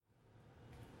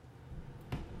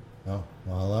Oh,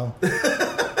 well, hello.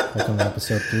 Welcome to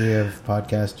episode 3 of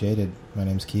Podcast Jaded. My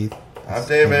name's Keith. I'm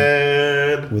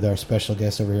David. With our special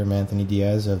guest over here, Anthony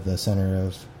Diaz of the Center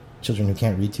of Children Who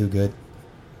Can't Read Too Good.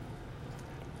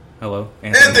 Hello.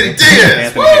 Anthony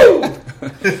Diaz! Anthony. Woo!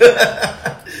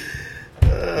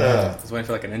 I was waiting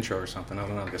for like an intro or something. I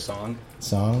don't know, like a song.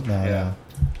 Song? No, Yeah.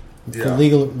 no. Yeah. For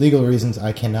legal reasons,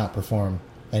 I cannot perform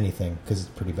anything because it's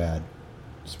pretty bad.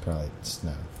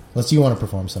 No. Unless you want to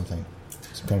perform something.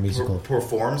 Some kind of musical.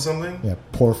 Perform something? Yeah,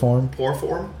 poor form. Pour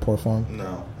form? Poor form.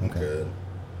 No, I'm Okay. good.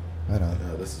 I don't.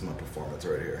 No, this is my performance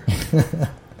right here.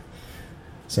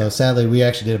 So sadly, we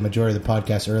actually did a majority of the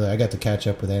podcast earlier. I got to catch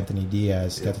up with Anthony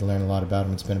Diaz. Yeah. Got to learn a lot about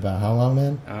him. It's been about how long,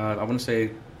 man? I want to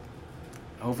say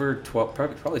over 12,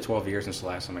 probably 12 years since the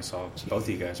last time I saw both of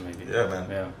you guys, maybe. Yeah, man.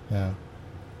 Yeah. Yeah.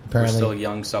 We're Apparently, still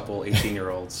young, supple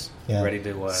 18-year-olds Yeah. ready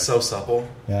to, So supple.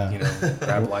 yeah.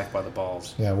 grab life by the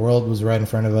balls. Yeah, world was right in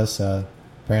front of us.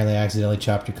 Apparently, accidentally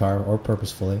chopped your car, or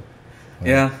purposefully.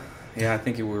 Yeah. Yeah, I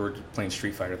think we were playing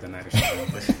Street Fighter the night or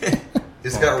something.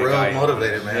 He's Oh, got the real guy-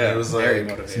 motivated, man. Yeah, He was very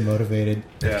like, He's motivated. motivated.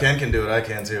 if Yeah. Ken can do it, I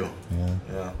can too.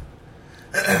 Yeah.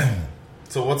 Yeah.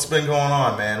 So what's been going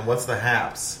on, man? What's the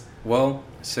haps? Well,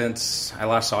 since I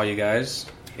last saw you guys,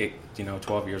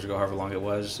 12 years ago, however long it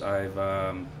was, I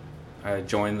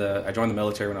joined the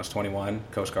military when I was 21,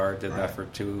 Coast Guard. Did Right. that for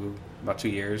about 2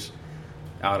 years,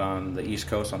 out on the East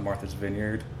Coast on Martha's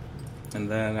Vineyard, and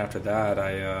then after that,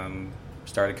 I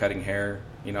started cutting hair.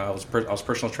 I was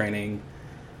personal training,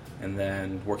 and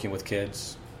then working with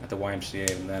kids at the YMCA,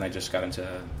 and then I just got into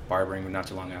barbering not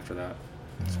too long after that.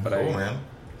 But Cool, I man.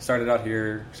 started out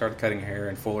here, started cutting hair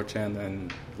in Fullerton,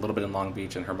 then a little bit in Long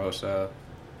Beach and Hermosa,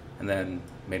 and then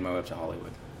made my way up to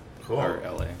Hollywood Cool. or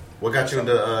LA. What got you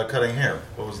into cutting hair?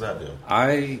 What was that do?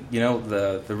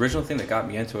 The original thing that got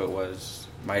me into it was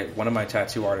one of my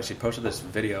tattoo artists. He posted this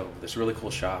video, this really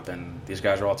cool shop, and these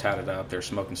guys are all tatted up. They're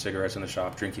smoking cigarettes in the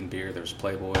shop, drinking beer. There's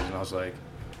Playboys, and I was like,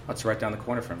 "That's right down the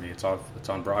corner from me. It's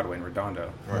on Broadway in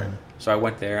Redondo." Right. So I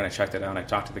went there and I checked it out. And I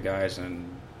talked to the guys, and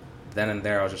then and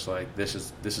there I was just like, "This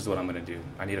is what I'm going to do.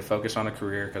 I need to focus on a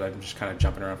career because I'm just kind of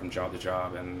jumping around from job to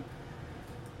job." And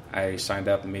I signed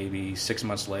up maybe 6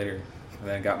 months later,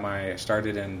 and then I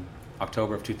started in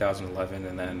October of 2011,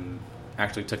 and then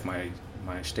actually took my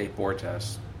state board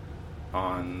test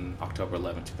on October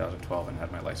 11, 2012, and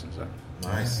had my license then.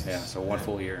 Nice. Yeah, so one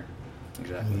full year.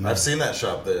 Exactly. I've seen that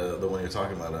shop, the one you're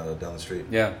talking about down the street.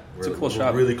 Yeah, it's a cool we're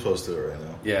shop. really close to it right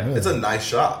now. Yeah. Really? It's a nice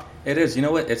shop. It is. You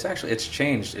know what? It's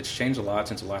changed. It's changed a lot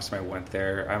since the last time I went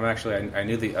there. I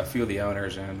knew a few of the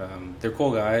owners, and they're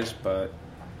cool guys, but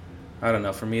I don't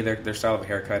know. For me, their style of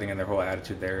haircutting and their whole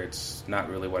attitude there, it's not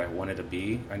really what I wanted to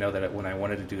be. I know that when I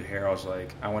wanted to do hair, I was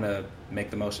like, I want to make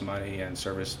the most money and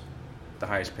service the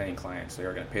highest paying clients. They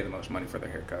are going to pay the most money for their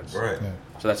haircuts. Right. Yeah.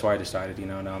 So that's why I decided,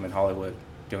 now I'm in Hollywood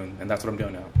and that's what I'm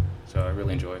doing now. So I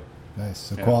really enjoy it. Nice.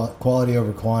 So Yeah. quality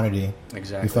over quantity.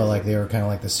 Exactly. You felt like they were kind of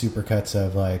like the supercuts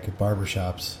of like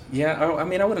barbershops. Yeah, I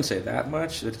mean, I wouldn't say that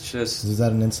much. It's just, Is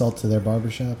that an insult to their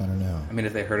barbershop? I don't know. I mean,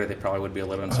 if they heard it, they probably would be a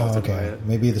little Oh, insulted by okay. it.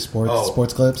 Maybe the sports Oh.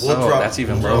 clips. We'll Oh, drop- that's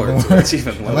even we'll lower. drop into That's it.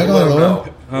 even Am I lower. going We'll let 'em lower?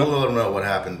 know. Huh? We'll let them know what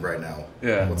happened right now.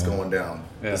 Yeah. What's going down.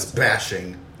 Yeah. This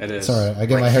bashing. It is. Sorry, I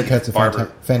get Like my haircuts at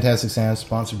Barber. Fantastic Sam's,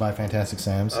 sponsored by Fantastic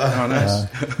Sam's. Oh, nice.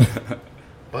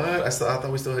 But I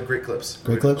thought we still had Great Clips.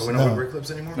 Great Clips? Are we not No. with Great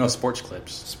Clips anymore? No, sports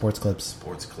clips. Sports clips.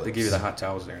 Sports Clips. They give you the hot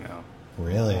towels there now.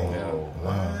 Really? Oh,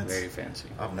 Wow. what? Very fancy.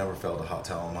 I've never felt a hot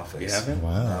towel on my face. You haven't?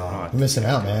 Wow. No. You're missing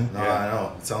out, man. No, Yeah. I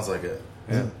know. It sounds like it.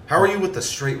 Yeah. How are you with the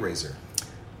straight razor?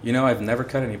 I've never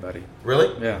cut anybody. Really?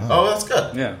 Yeah. Oh, that's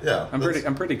good. Yeah. Yeah.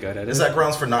 I'm pretty good at it. Is that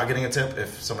grounds for not getting a tip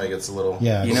if somebody gets a little?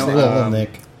 Yeah, You just know, a little um,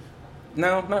 nick.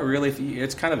 No, not really.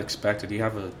 It's kind of expected. You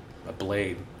have a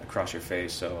blade across your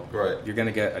face, so Right. you're going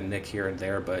to get a nick here and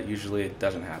there, but usually it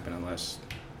doesn't happen unless,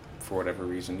 for whatever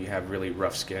reason, you have really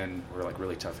rough skin or like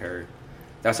really tough hair.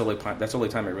 That's the only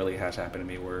time it really has happened to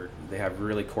me, where they have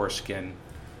really coarse skin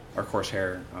or coarse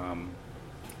hair.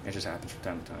 It just happens from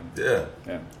time to time. Yeah.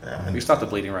 Yeah. Yeah. We stop the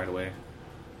bleeding right away.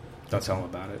 Don't tell them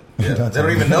about it. Yeah. Don't They don't tell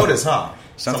even me. notice, huh?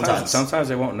 Sometimes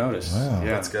they won't notice. Wow.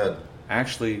 Yeah. That's good.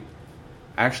 Actually,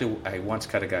 I once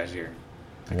cut a guy's ear.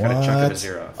 I cut a chunk of What? his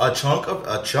ear off. A chunk.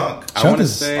 I Chunk want to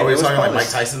is- say. Are we it was talking like probably Mike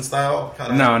Tyson style?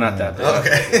 Kinda? No, not that big.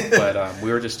 Okay. But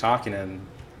we were just talking, and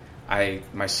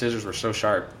my scissors were so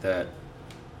sharp that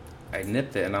I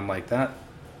nipped it, and I'm like, that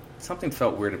something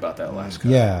felt weird about that last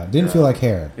cut. Yeah, didn't feel like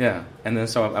hair. Yeah. And then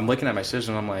so I'm looking at my scissors,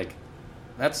 and I'm like,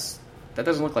 that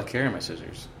doesn't look like hair in my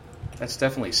scissors. That's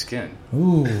definitely skin.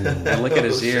 Ooh. I look at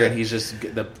his Oh, ear, shit. and he's just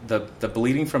the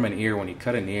bleeding from an ear when you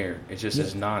cut an ear. It just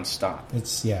is nonstop.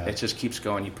 It just keeps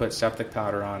going. You put septic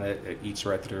powder on it, it eats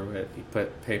right through it. You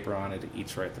put paper on it, it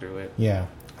eats right through it. Yeah.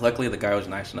 Luckily, the guy was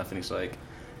nice enough, and he's like,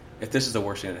 "If this is the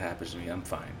worst thing that happens to me, I'm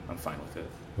fine. I'm fine with it."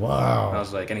 And I Wow.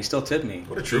 was like, and he still tipped me.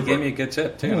 What a He trooper. gave me a good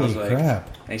tip too. And I was Holy like, crap.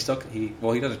 and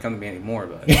he doesn't come to me anymore,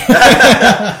 but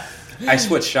I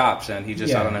switched shops, and he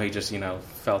just, I Yeah. don't know, he just,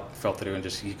 fell through, and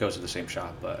he goes to the same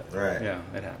shop, but Right. yeah,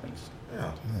 it happens.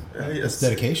 Yeah. It's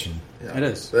dedication. Yeah. It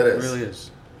is. That It is. really is.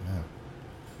 Yeah.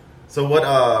 So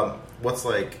what's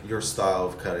like your style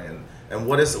of cutting, and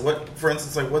what for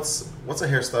instance, like what's a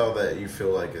hairstyle that you feel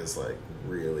like is like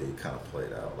really kind of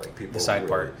played out, like people The side really,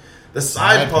 part. the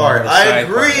side Side part. part. I Side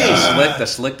part. agree. The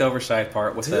slicked over side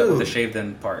part with the Dude. shaved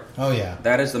in part. Oh, yeah.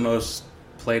 That is the most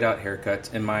played out haircut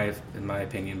in my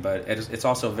opinion, but it's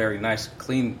also a very nice,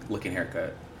 clean looking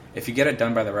haircut. If you get it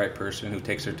done by the right person who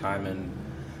takes their time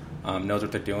and knows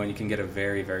what they're doing, you can get a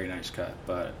very, very nice cut.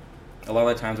 But a lot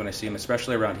of the times when I see them,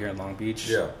 especially around here in Long Beach,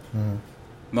 Yeah.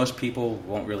 most people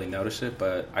won't really notice it,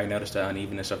 but I notice the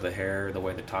unevenness of the hair, the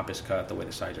way the top is cut, the way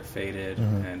the sides are faded,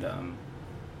 and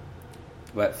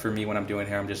but for me, when I'm doing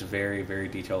hair, I'm just very, very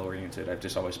detail oriented. I've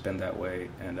just always been that way,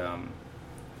 and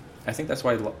I think that's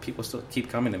why people still keep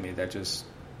coming to me.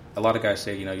 A lot of guys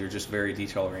say, you're just very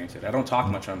detail oriented. I don't talk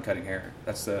much when I'm cutting hair.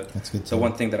 That's good the too.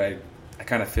 one thing that I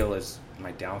kind of feel is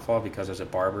my downfall, because as a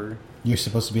barber, You're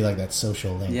supposed to be like that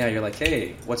social link. yeah, you're like,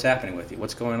 hey, what's happening with you?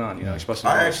 What's going on? You're supposed to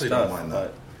know I all this actually stuff, don't mind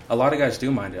that. but a lot of guys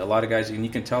do mind it. A lot of guys, and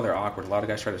you can tell they're awkward. A lot of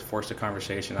guys try to force the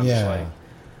conversation. I'm just Yeah. like,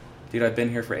 dude, I've been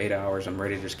here for 8 hours. I'm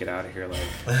ready to just get out of here. Like,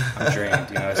 I'm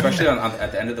drained. Especially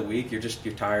at the end of the week, you're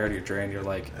tired, you're drained. You're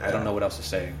like, I don't know what else to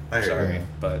say. I hear Sorry, you.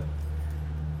 but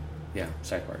yeah,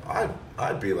 side part.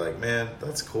 I'd be like, man,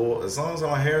 that's cool as long as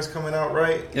my hair is coming out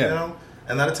right, Yeah.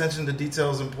 And that attention to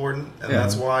detail is important, and Yeah.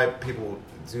 that's why people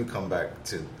do come back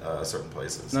to certain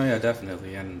places. No, yeah,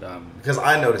 definitely, and Because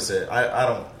I notice it. I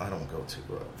don't go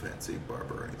to a fancy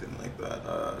barber or anything like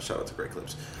that. Shout out to Great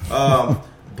Clips.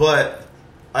 But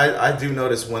I do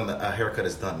notice when a haircut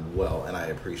is done well, and I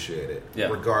appreciate it. Yeah.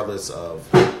 Regardless of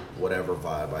whatever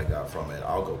vibe I got from it,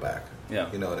 I'll go back. Yeah.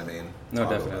 You know what I mean? no, I'll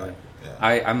go definitely. back.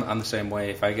 Yeah. I'm the same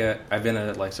way. If I've been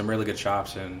at like some really good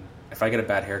shops, and if I get a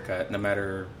bad haircut, no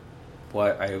matter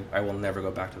what, I will never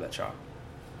go back to that shop.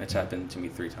 It's happened to me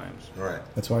 3 times. Right.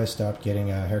 That's why I stopped getting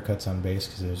haircuts on base,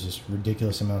 because there's just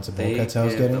ridiculous amounts of bowl They cuts I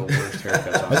was give getting. the worst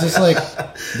haircuts I on was just like,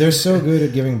 they're so good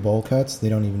at giving bowl cuts, they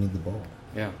don't even need the bowl.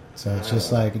 yeah. So it's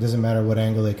just like, it doesn't matter what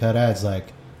angle they cut at. It's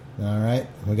like, all right,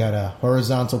 we got a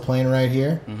horizontal plane right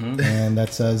here, and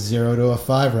that's a 0 to a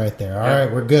 5 right there. All Yeah.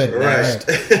 right, we're good. Right. All right.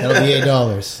 That'll be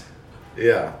 $8.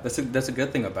 Yeah. That's a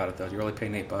good thing about it though. You're only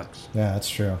paying $8. Yeah, that's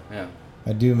true. Yeah.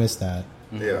 I do miss that.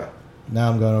 Yeah. Now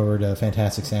I'm going over to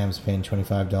Fantastic Sam's, paying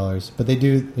 $25. But they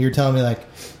do. You're telling me like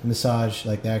massage,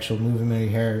 like the actual movement of your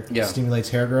hair Yeah. stimulates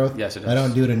hair growth. Yes, it I does.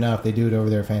 don't do it enough. They do it over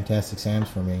there at Fantastic Sam's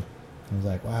for me. I was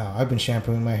like, wow, I've been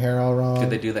shampooing my hair all wrong. Did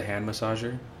they do the hand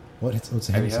massager? What's the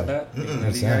Have hand you had massage? that? Have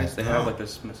What's you guys? that? They No. have like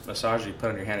this massager you put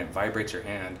on your hand. It vibrates your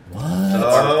hand. So What? the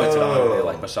barber puts it on, and Oh. it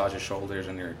like massages your shoulders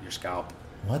and your scalp.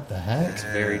 What the heck? It's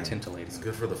very Man. tintillating. It's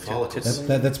good for the Tint- follicles.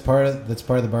 That's part of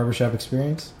the barbershop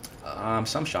experience.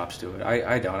 Some shops do it.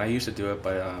 I don't. I used to do it,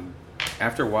 but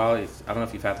after a while, I don't know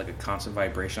if you've had like a constant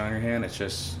vibration on your hand. It's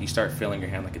just you start feeling your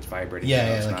hand like it's vibrating. even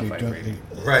though it's like not you're vibrating.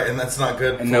 Right, and that's not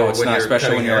good. And for no, it's when not. you're Especially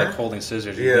cutting when you're hair. like holding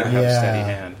scissors. You Yeah. need to have a steady Yeah.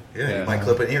 hand. Yeah, you might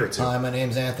clip an ear or two. Hi, my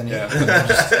name's Anthony. Yeah.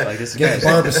 Like this Get the guy's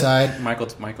barber side.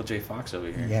 Michael J. Fox over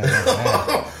here. Yeah.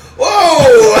 man.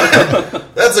 Whoa!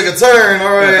 That took a turn.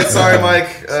 All right, sorry,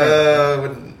 Mike.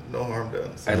 No harm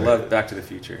done. I Sorry. love Back to the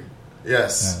Future.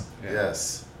 Yes, Yeah.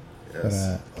 yes, But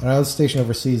yes. when I was stationed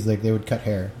overseas, like they would cut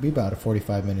hair. It'd be about a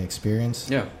 45-minute experience.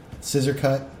 Yeah. Scissor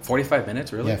cut. 45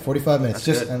 minutes, really? Yeah, 45 minutes.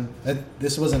 That's Just good. and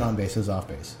this wasn't on base. It was off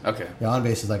base. Okay. Yeah, on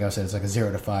base is like I said, it's like a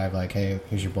 0 to 5. Like, hey,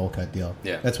 here's your bowl cut deal.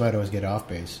 Yeah. That's why I'd always get off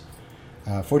base.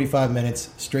 45 minutes,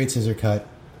 straight scissor cut,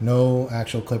 no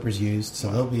actual clippers used.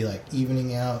 So they'll be like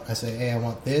evening out. I say, hey, I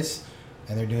want this,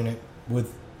 and they're doing it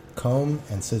with comb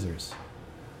and scissors.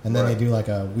 And then Right. they do like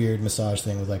a weird massage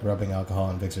thing with like rubbing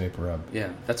alcohol and Vicks Vapor Rub. Yeah,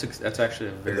 that's actually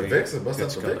a very Vicks? It must good have the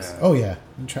skill to Vicks? have. Oh yeah,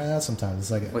 you try that sometimes. It's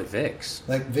like Wait, Vicks?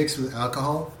 like Vicks with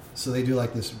alcohol. So they do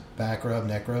like this back rub,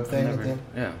 neck rub thing. Never- at the end.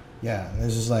 yeah. Yeah, it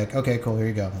was just like, okay, cool, here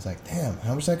you go. I was like, damn,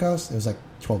 how much that cost? It was like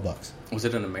 $12. Was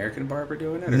it an American barber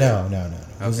doing it? Or No.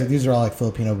 Okay. These are all like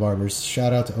Filipino barbers.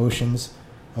 Shout out to Oceans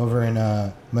over in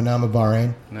Manama,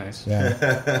 Bahrain. Nice.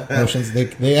 Yeah, Oceans.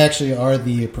 They actually are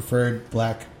the preferred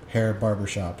black hair barber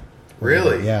shop.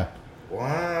 Really? Yeah,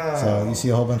 Wow. So you see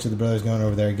a whole bunch of the brothers going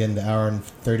over there getting the hour and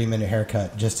 30-minute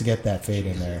haircut just to get that fade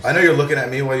in there. I know you're looking at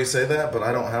me while you say that, but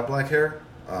I don't have black hair.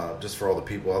 Just for all the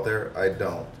people out there, I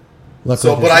don't.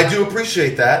 Luckily, But I do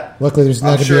appreciate that. Luckily, there's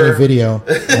not going to be any video.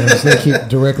 And I'm just going to keep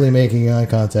directly making eye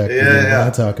contact with you when I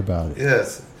talk about it.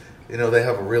 Yes. You know, they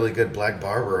have a really good black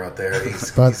barber out there.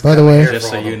 He's by the way, just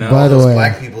so you know. By the way,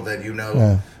 black people that you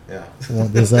know. Yeah. Well,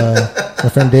 there's my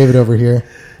friend David over here.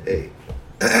 Hey.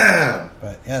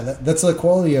 But yeah, that's the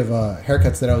quality of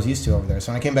haircuts that I was used to over there.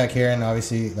 So when I came back here, and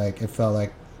obviously, like, it felt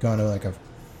like going to like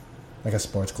a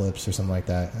sports clips or something like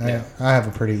that. Yeah. I have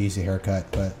a pretty easy haircut,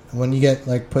 but when you get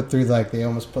like put through, like, they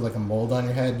almost put like a mold on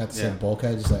your head, not to say bowl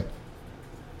cut, just like,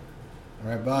 all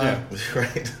right, bye. Yeah.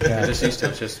 Right. Yeah. Just used to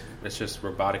it's just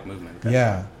robotic movement.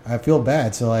 Yeah, I feel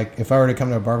bad. So like, if I were to come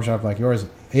to a barbershop like yours,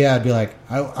 yeah, I'd be like,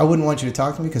 I wouldn't want you to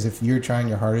talk to me, because if you're trying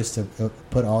your hardest to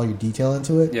put all your detail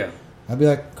into it, I'd be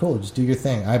like, cool, just do your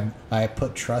thing. I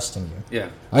put trust in you. Yeah.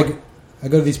 I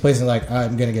go to these places and like,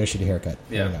 I'm gonna get a shitty haircut.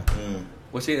 Yeah. You know?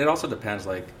 Well, see, it also depends.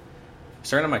 Like,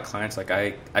 certain of my clients, like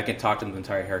I can talk to them the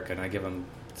entire haircut, and I give them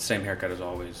the same haircut as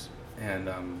always. And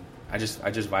I just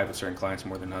vibe with certain clients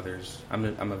more than others. I'm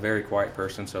a very quiet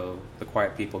person, so the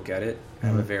quiet people get it. I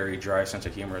have a very dry sense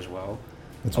of humor as well.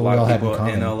 That's a what lot we of all have in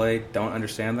people common. in LA don't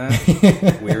understand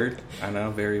that. Weird, I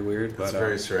know, very weird. But It's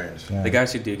very strange. Yeah. the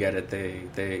guys who do get it,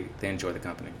 they enjoy the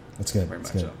company. That's good. Very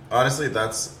That's much good. so. Honestly,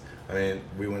 I mean,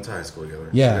 we went to high school together.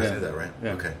 Yeah. You guys Yeah. knew that, right?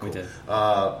 Yeah, Okay, cool. we did.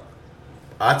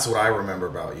 That's what I remember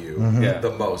about you Yeah.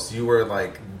 the most. You were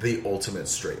like the ultimate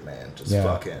straight man. Just Yeah.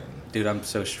 fucking. Dude, I'm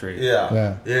so straight.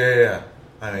 Yeah.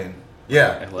 I mean,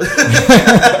 yeah. I love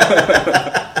it.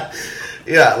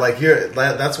 Yeah, like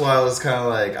that's why I was kind of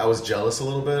like, I was jealous a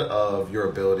little bit of your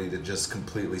ability to just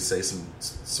completely say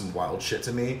some wild shit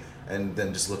to me and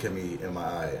then just look at me in my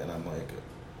eye, and I'm like,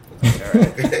 all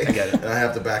right, okay. I get it. And I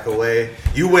have to back away.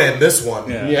 You win this one.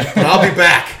 Yeah. But I'll be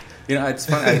back. You know, it's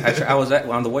funny. I was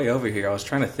on the way over here. I was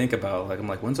trying to think about, like, I'm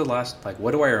like, when's the last, like,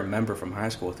 what do I remember from high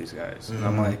school with these guys? And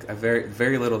I'm like, very,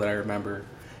 very little that I remember.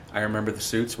 I remember the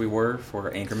suits we wore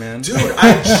for Anchorman. Dude,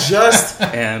 I just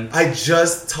and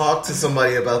talked to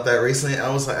somebody about that recently, and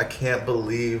I was like, I can't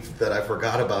believe that I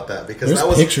forgot about that, because There's that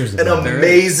was pictures of an that.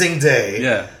 amazing day.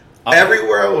 yeah,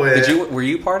 Everywhere I went. Were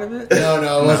you part of it?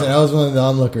 No, I wasn't. I was one of the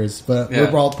onlookers, but Yeah.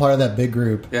 we're all part of that big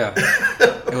group. Yeah,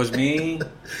 it was me,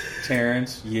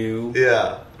 Terrence, you,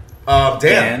 Yeah.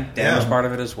 Dan yeah. was part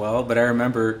of it as well. But I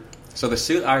remember, so the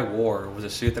suit I wore was a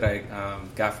suit that I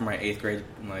got for my 8th grade,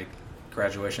 like,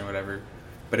 graduation or whatever.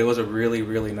 But it was a really,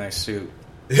 really nice suit.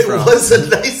 It was a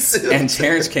nice suit. And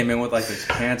Terrence came in with, like, his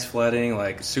pants flooding,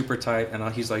 like, super tight, and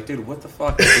he's like, dude, what the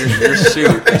fuck? Your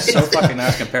suit is so fucking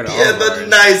nice compared to Yeah, all of the ours.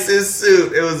 nicest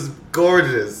suit. It was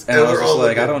gorgeous. And I was They were just all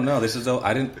like, I looking- don't know.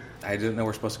 I didn't know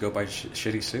we're supposed to go buy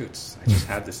shitty suits. I just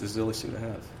had this. This is the only suit I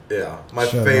have. Yeah. My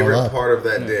Shut 'em all favorite up. part of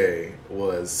that day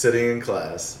was sitting in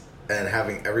class and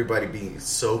having everybody be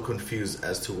so confused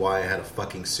as to why I had a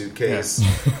fucking suitcase.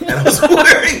 And I was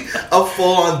wearing a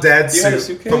full-on dad You had a suit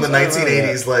suitcase? from the I don't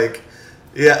remember 1980s. Like,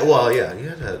 yeah, well, yeah, you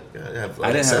had to have an I didn't have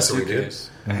a accessory, dude. suitcase.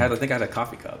 I think I had a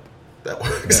coffee cup. That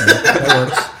works. That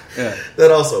works. Yeah,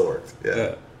 That also worked. Yeah.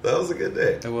 Yeah. That was a good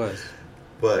day. it was.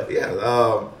 But yeah,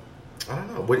 I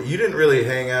don't know. But you didn't really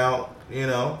hang out,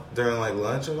 during like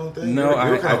lunch. I don't think. No,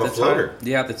 you were kind of a floater.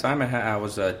 At the time I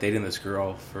was dating this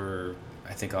girl for,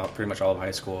 I think, pretty much all of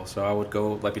high school. So I would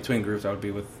go, like, between groups. I would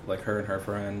be with, like, her and her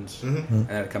friends, and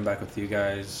then I'd come back with you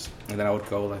guys, and then I would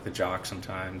go, like, the jock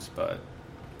sometimes. But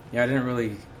yeah, I didn't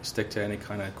really stick to any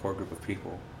kind of core group of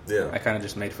people. Yeah. I kind of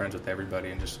just made friends with everybody,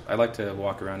 and I like to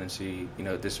walk around and see,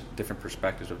 different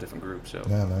perspectives of different groups. So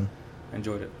Yeah, man. I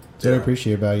enjoyed it. That's what I Yeah.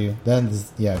 appreciate about you. Then,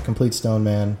 complete stone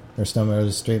man or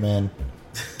straight man.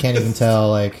 Can't even tell.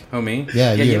 Like, Oh, me?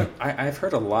 Yeah, you. I've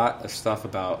heard a lot of stuff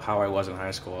about how I was in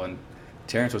high school, and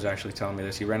Terrence was actually telling me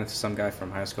this. He ran into some guy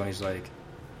from high school, and he's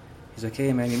like,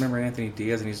 hey, man, you remember Anthony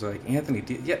Diaz? And he's like, Anthony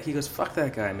Diaz? Yeah, he goes, fuck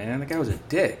that guy, man. That guy was a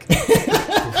dick.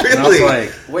 Really? And I was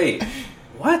like, wait,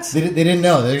 what? they didn't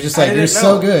know. They're just I like, didn't you're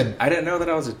so know. good. I didn't know that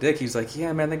I was a dick. He's like,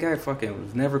 yeah, man, that guy fucking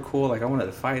was never cool. Like, I wanted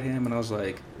to fight him, and I was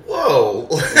like, Whoa.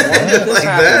 when did this Like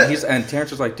happen? that? And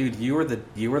Terrence was like, dude, you were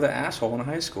the asshole in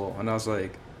high school. And I was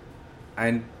like,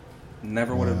 I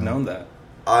never would have known that.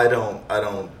 I don't. I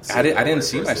didn't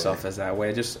see myself as that way.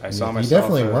 I saw You myself.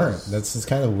 definitely as, weren't. That's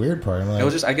kind of the weird part. I'm like, It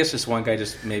was just, I guess, just one guy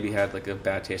just maybe had like a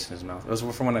bad taste in his mouth. It was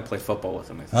from when I played football with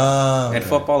him. I think. okay. And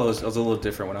football it was a little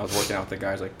different when I was working out with the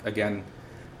guys. Like, again,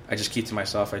 I just keep to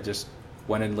myself. I just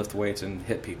went and lift weights and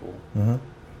hit people, and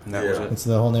that was Yeah. it. That's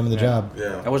the whole name of the job.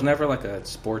 Yeah. I was never like a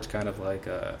sports kind of like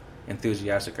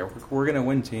enthusiastic. We're gonna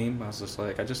win team. I was just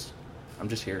like, I'm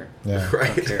just here. Yeah. I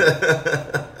Right. don't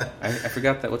care. I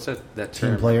forgot that. What's that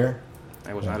term? Team player.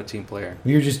 I was not a team player.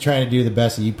 You were just trying to do the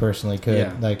best that you personally could,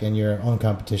 Yeah. like, and your own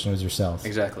competition was yourself.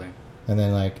 Exactly. And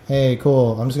then, like, hey,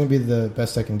 cool, I'm just gonna be the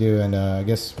best I can do, and I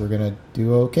guess we're gonna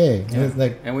do okay. Yeah. And it's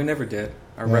like, And we never did.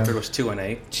 Our Yeah. record was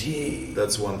 2-8. gee,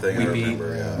 That's one thing I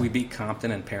remember. Yeah. We beat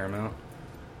Compton and Paramount.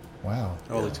 wow.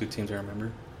 All the two teams I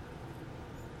remember.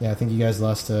 Yeah, I think you guys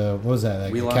lost to what was that?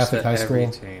 Like We the lost Catholic to High every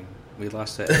School, team. We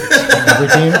lost to every team. every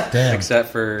team. Damn. Except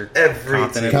for Every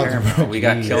Compton and team. Paramount. We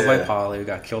got Jeez. killed by Yeah. Poly. We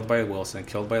got killed by Wilson.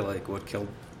 Killed by Lakewood. Killed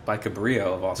by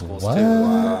Cabrillo of all schools What? too.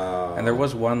 Wow. And there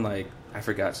was one like I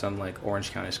forgot some like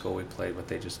Orange County school we played, but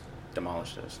they just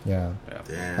demolished us. Yeah, Yeah.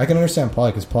 Damn. I can understand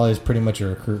Poly because Poly is pretty much a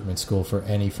recruitment school for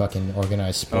any fucking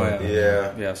organized Oh sport. yeah.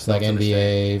 Yeah. Yeah. It's like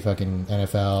NBA, fucking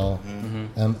NFL.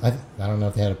 Mm-hmm. I don't know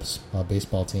if they had a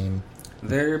baseball team.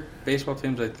 Their baseball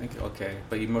teams, I think, okay,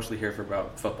 but you mostly hear for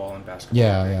about football and basketball.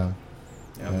 Yeah, yeah,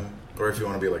 Yeah. Or if you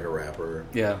want to be like a rapper.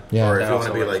 Yeah. Yeah. Or if That you want to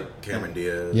also be works. like Cameron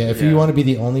Diaz. yeah. If Yeah. you want to be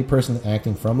the only person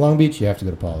acting from Long Beach, you have to go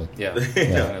to Poly. Yeah. Yeah.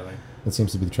 Definitely. That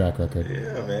seems to be the track record.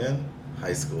 Yeah, man.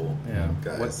 High school. Yeah.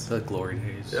 Guys. What's the glory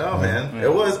days? Yeah, man. Yeah.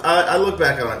 It was. I look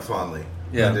back on it fondly.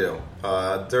 Yeah. I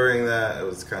do. During that, it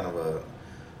was kind of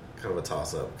a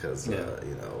toss up because Yeah.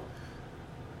 you know,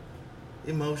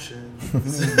 emotions.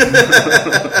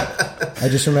 I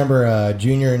just remember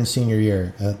junior and senior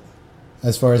year.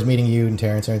 As far as meeting you and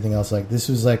Terrence and everything else, like this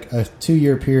was like a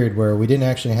 2-year period where we didn't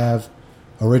actually have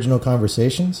original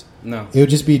conversations. No. It would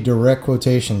just be direct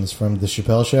quotations from the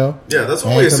Chappelle Show. Yeah, that's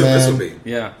what we assumed this would Anchorman.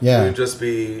 be. Yeah. It Yeah, would just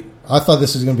be. I thought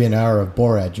this was going to be an hour of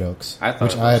Borat jokes, I thought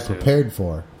which it I had was, too. prepared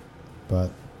for.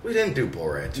 But We didn't do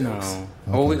Borat No. jokes.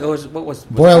 Oh, it was what was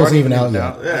Borat wasn't Borat even out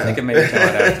yet. Yeah. I think it made it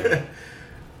out after.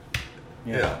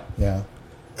 Yeah. yeah,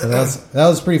 but that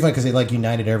was pretty fun because it like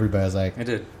united everybody. I was like, I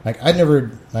did. I'd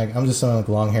never like I'm just some like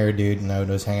long haired dude, and I would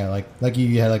always hang out like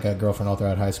you had like a girlfriend all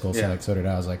throughout high school, so Yeah. like so did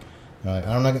I. I was like,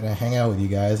 I'm not gonna hang out with you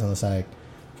guys unless I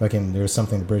fucking there was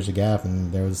something to bridge the gap,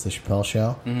 and there was the Chappelle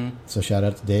Show. Mm-hmm. So shout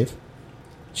out to Dave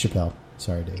Chappelle.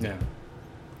 Sorry, Dave. Yeah.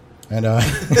 And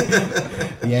the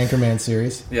Anchorman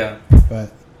series. Yeah.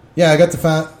 But yeah, I got to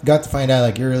find out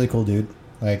like you're a really cool dude.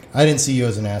 Like I didn't see you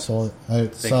as an asshole. I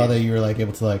saw you. that you were like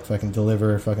able to like fucking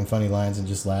deliver fucking funny lines and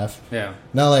just laugh. Yeah.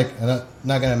 Not like I'm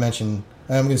not gonna mention.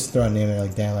 I'm gonna just throw a name there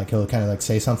like Dan. Like he'll kind of like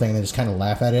say something and then just kind of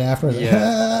laugh at it afterwards.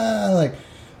 Yeah. Like,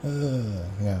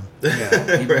 yeah,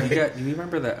 Yeah. You, Right. do you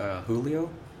remember that Julio?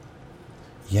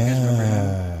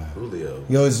 yeah. Julio.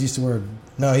 He always used to wear.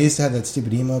 No, he used to have that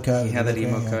stupid emo cut. He had that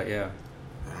emo Yeah. cut, yeah.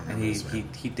 I don't And remember this, man.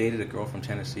 he dated a girl from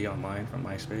Tennessee online from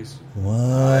MySpace. What? You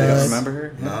Nice. don't remember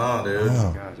her? No, dude. Wow.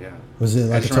 Oh, God, yeah. Was it I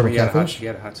like a just total remember catfish? he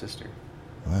had a hot sister.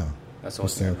 Wow. That's all I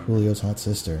Mr. remember. Julio's hot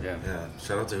sister. Yeah. Yeah.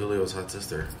 Shout out to Julio's hot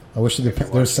sister. I wish If you there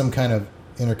watch was some kind of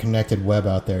interconnected web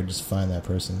out there. Just find that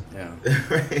person. Yeah.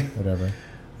 Right. Whatever.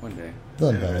 One day. They'll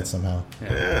invent it somehow.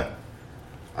 Yeah. Yeah.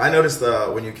 I noticed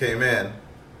when you came in,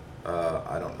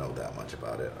 I don't know that much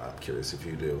about it. I'm curious if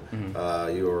you do.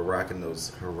 Mhm. You were rocking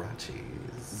those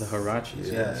Huaraches. The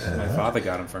Harachis, Yeah. yes. My father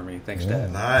got them for me. Thanks, Yeah.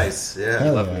 Dad. Nice. He Yeah.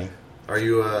 Hell loved yeah. me. Are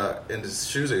you into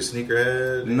shoes? Are you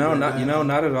sneakerhead? No, Anything not like that?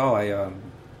 not at all.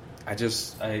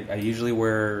 I usually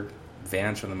wear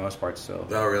Vans for the most part. So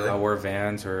Oh, really? I wear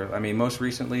Vans, or I mean, most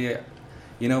recently,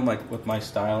 you know, like with my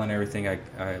style and everything.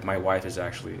 My wife is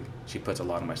actually she puts a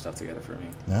lot of my stuff together for me.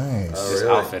 Nice. Oh, This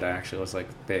really? outfit, I actually was like,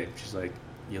 babe. She's like,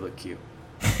 you look cute.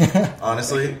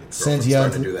 Honestly, Sends girlfriend's you out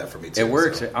starting to- to do that for me too. It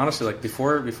works. so. Honestly, like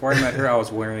before I met her, I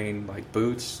was wearing like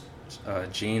boots,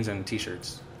 jeans, and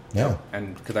t-shirts. Yeah.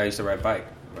 And because I used to ride a bike,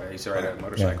 right? I used to ride a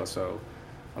motorcycle, Yeah. so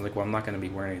I was like, well, I'm not going to be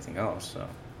wearing anything else. So,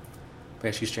 but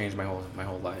yeah, she's changed my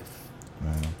whole life.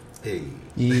 Wow. Hey.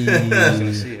 She's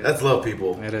gonna see it. That's love,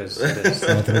 people. It is. It is.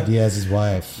 Anthony Diaz's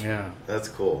wife. Yeah, That's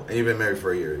cool. And you've been married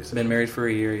for a year, you said. been married for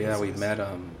a year. Yeah, That's we nice.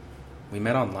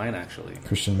 met online actually.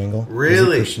 Christian Mingle. Really? Was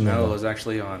it Christian No, Mingle? it was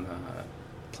actually on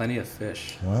Plenty of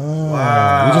Fish. Wow.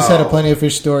 Wow. We just had a Plenty of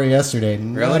Fish story yesterday.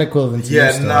 Not Really? equivalent to your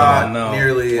Yeah, story. not No.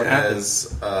 nearly What happened?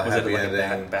 as Was it happy like a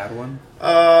ending. bad one?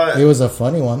 It was a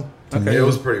funny one. To Okay. me. It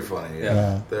was pretty funny. Yeah.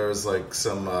 Yeah. There was like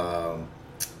some,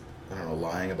 I don't know,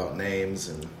 lying about names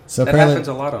and. So That apparently, happens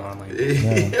a lot on online.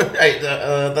 Right.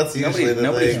 That's usually the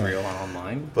Nobody's thing. real on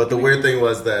online. But the weird thing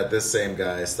was that this same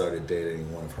guy started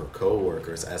dating one of her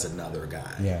coworkers as another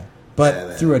guy. yeah, but Yeah,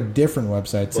 then- through a different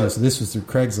website too. But- So this was through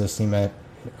Craigslist. He met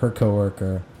her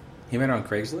coworker He met her on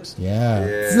Craigslist. Yeah.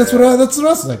 Yeah. That's what I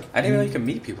was like. I didn't know you could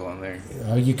meet people on there.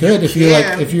 You could if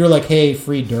you're like, hey,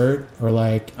 free dirt, or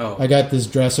like, Oh. I got this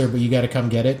dresser, but you got to come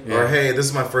get it. Yeah. Or hey, this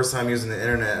is my first time using the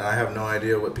internet, and I have no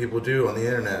idea what people do on the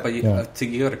internet. But you, Yeah.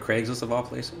 you go to Craigslist of all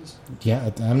places? Yeah,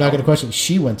 I'm not going to question.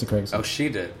 She went to Craigslist. Oh, she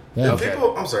did. Yeah. Okay.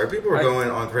 People were I- going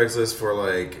on Craigslist for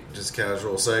like just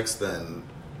casual sex. Then,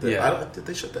 Yeah. did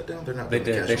they shut that down? They're not. They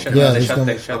doing did. They casual. shut, Yeah, down, they they still-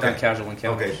 shut down Okay. casual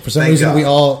encounters. Okay. For some Thank reason,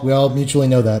 God. we all mutually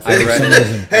know that. For I read some it.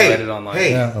 reason. Hey, I read it online.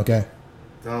 hey. Yeah. Okay.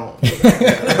 Don't.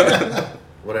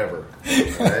 Whatever.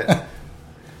 All right.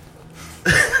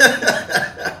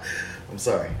 I'm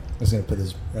sorry. I was going to put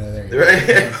this right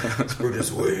there. Right? Screw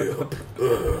this way up.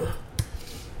 Ugh.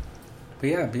 But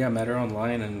yeah, I met her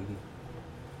online, and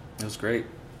it was great.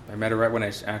 I met her right when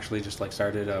I actually just like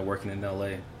started working in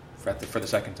LA for the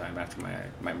second time after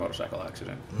my motorcycle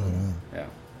accident. Yeah,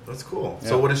 That's cool. Yeah.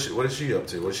 So what is she up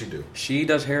to? What does she do? she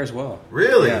does hair as well.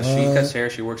 Really? Yeah, she What? cuts hair.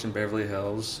 She works in Beverly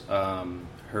Hills.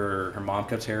 Her mom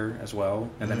cuts hair as well,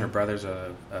 and then her brother's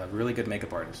a really good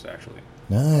makeup artist actually.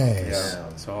 Nice.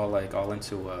 Yeah. So all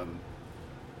into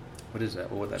what is that?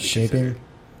 What would that be? Shaping? considered?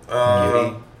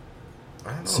 Beauty.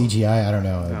 I don't know. CGI, I don't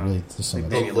know. No. Really, just some of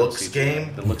The that. Maybe looks CGI.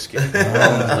 game? The looks game.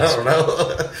 I don't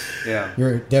know. Yeah.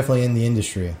 You're definitely in the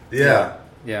industry. Yeah.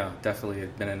 Yeah, definitely.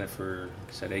 I've been in it for, like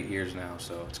I said, 8 years now,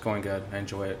 so it's going good. I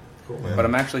enjoy it. Cool, man. But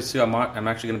I'm actually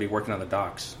going to be working on the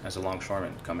docks as a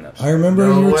longshoreman coming up. I remember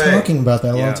No you were way. talking about that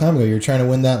a long Yeah. time ago. You were trying to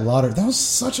win that lottery. That was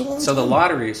such a long time. So the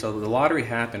lottery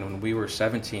happened when we were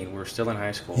 17. We were still in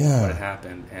high school Yeah. when it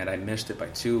happened, and I missed it by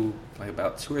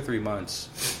about 2 or 3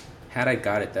 months. Had I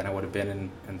got it, then I would have been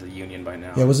in the union by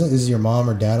now. Yeah, is your mom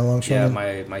or dad a Yeah,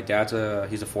 longshoreman? my dad's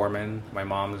he's a foreman. My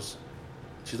mom's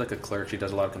she's like a clerk. She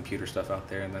does a lot of computer stuff out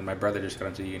there, and then my brother just got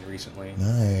into the union recently.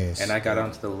 Nice. And I got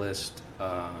onto the list.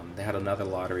 They had another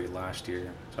lottery last year,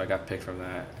 so I got picked from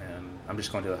that, and I'm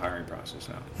just going through the hiring process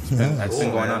now. It's been, Nice. it's been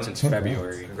Cool, going on man. since Congrats.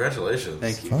 February. Congratulations.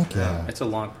 Thank you. Fuck yeah. It's a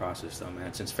long process though,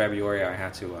 man. Since February, I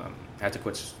had to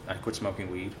quit. I quit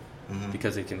smoking weed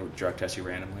because they can drug test you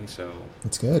randomly. So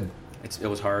It's good. it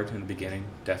was hard in the beginning,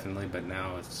 definitely, but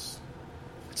now it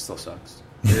still sucks.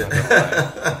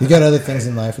 Yeah. You got other things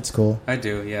in life. It's cool. I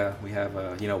do, yeah. We have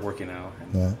working out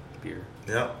and Yeah. beer.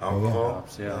 Yeah. Alcohol.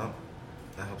 Helps, yeah.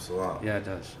 That helps a lot. Yeah, it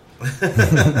does.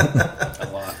 A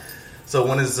lot. So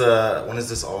when is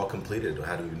this all completed?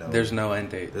 How do you know? There's no end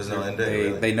date. There's no end date,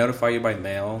 really? They notify you by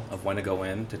mail of when to go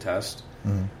in to test.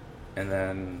 Mhm. And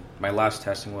then my last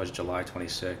testing was July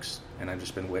 26th, and I've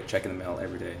just been checking the mail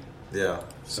every day. Yeah.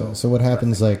 So what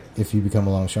happens like if you become a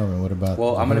longshoreman? What about?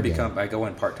 Well, the I'm going to hair game? I go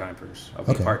in part-time first. I'll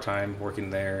be Okay. part-time working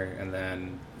there, and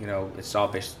then, it's all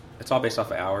based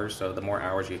off of hours, so the more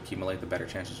hours you accumulate, the better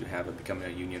chances you have of becoming a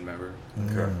union member.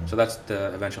 Okay. So that's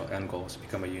the eventual end goal, is to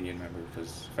become a union member,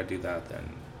 because if I do that, then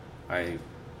I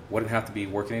wouldn't have to be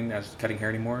working as cutting hair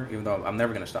anymore, even though I'm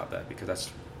never going to stop that, because that's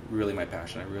really my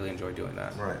passion. I really enjoy doing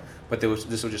that. Right. But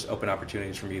this will just open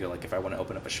opportunities for me to, like, if I want to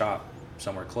open up a shop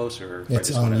somewhere closer. if I It's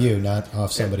just on wanna- you, not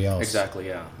off somebody else. Exactly,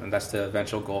 yeah. And that's the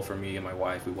eventual goal for me and my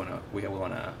wife. We want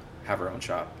to have our own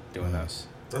shop doing Nice.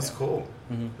 That's Yeah. cool.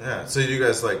 that. hmm Yeah. So you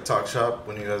guys like talk shop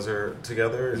when you guys are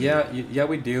together? Yeah,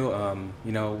 we do.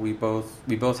 We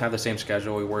both have the same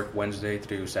schedule. We work Wednesday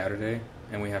through Saturday,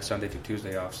 and we have Sunday through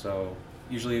Tuesday off. So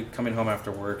usually coming home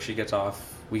after work, she gets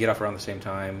off. We get off around the same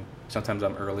time. Sometimes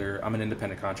I'm earlier. I'm an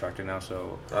independent contractor now,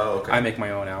 so Oh, okay. I make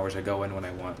my own hours. I go in when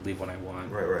I want, leave when I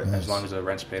want. Right. Right. Nice. As long as the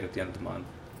rent's paid at the end of the month,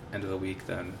 end of the week,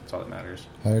 then that's all that matters.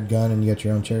 Hired gun and you got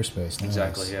your own chair space. Nice.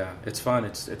 Exactly, yeah. It's fun.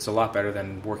 It's a lot better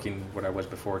than working what I was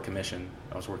before commission.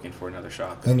 I was working for another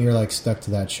shop. And you're like stuck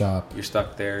to that shop. You're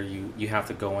stuck there. You have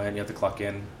to go in. You have to clock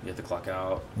in. You have to clock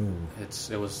out. Ooh.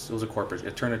 It was a corporate.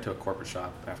 It turned into a corporate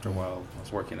shop after a while. I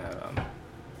was working at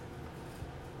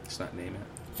let's not name it.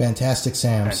 Fantastic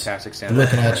Sam's. Fantastic Sam's.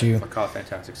 Looking at you. I call it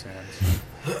Fantastic Sam's.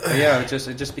 But yeah, it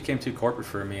just became too corporate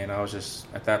for me, and I was just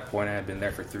at that point. I had been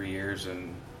there for 3 years,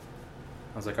 and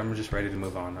I was like, I'm just ready to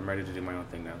move on. I'm ready to do my own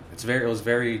thing now. It was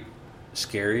very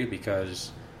scary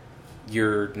because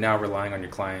you're now relying on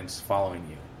your clients following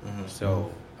you. Mhm.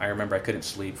 So I remember I couldn't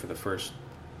sleep for the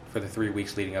 3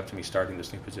 weeks leading up to me starting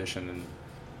this new position, and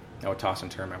I would toss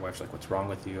and turn. My wife's like, "What's wrong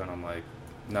with you?" And I'm like,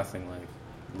 "Nothing. Like,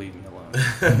 leave me alone."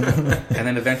 And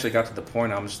then eventually got to the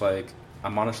point I'm just like,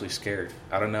 I'm honestly scared.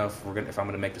 I don't know if I'm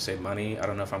gonna make the same money. I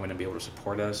don't know if I'm gonna be able to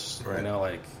support us. Right.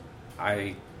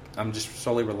 Like I'm just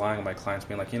solely relying on my clients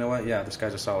being like, you know what? Yeah, this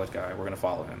guy's a solid guy. We're gonna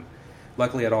follow him.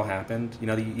 Luckily, it all happened.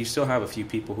 You still have a few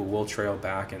people who will trail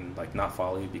back and like not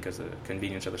follow you because of the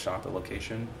convenience of the shop, the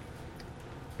location.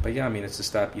 But yeah, I mean, it's a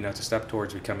step. It's a step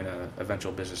towards becoming an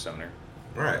eventual business owner.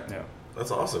 Right. Yeah. That's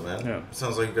awesome, man. Yeah.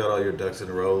 Sounds like you got all your ducks in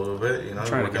a row a little bit. You know, I'm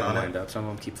trying to working get them on lined it. up. Some of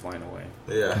them keep flying away.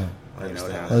 Yeah, I You know what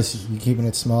understand. happens. You're keeping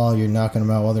it small. You're knocking them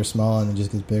out while they're small, and it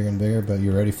just gets bigger and bigger. But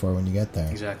you're ready for it when you get there.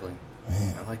 Exactly.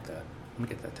 Man. I like that. I'm gonna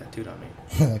get that tattooed on me.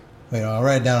 Like, wait, I'll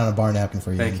write it down on a bar napkin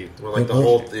for you. Thank you. Well, like the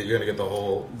whole, you're gonna get the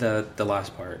whole, The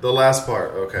last part. the last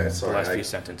part. Okay, The sorry. last few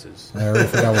sentences. I already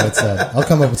forgot what it said. I'll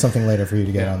come up with something later for you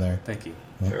to get on there. Thank you.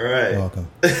 Yeah. All right. You're welcome.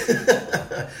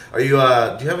 Are you?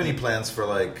 Do you have any plans for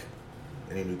like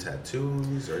any new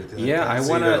tattoos or anything? Yeah, like that? I So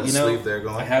want got to. a You know, sleeve there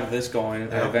going? I have this going.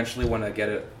 Yeah. I eventually want to get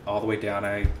it all the way down.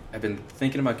 I've been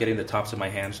thinking about getting the tops of my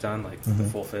hands done, like the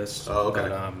full fist. Oh, okay.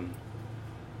 But I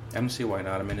don't see why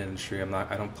not. I'm in the industry.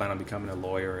 I don't plan on becoming a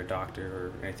lawyer or a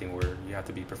doctor or anything where you have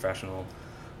to be professional.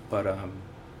 But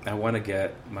I want to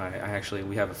get my.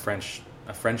 We have a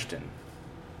Frenchton.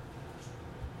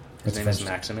 His What's name is French?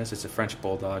 Maximus. It's a French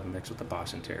bulldog mixed with a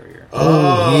Boston Terrier.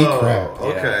 Holy crap. Yeah.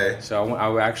 Okay. So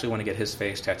I actually want to get his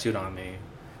face tattooed on me,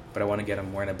 but I want to get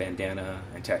him wearing a bandana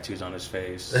and tattoos on his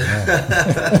face.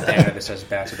 Bandana that says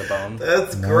 "Back to the Bone."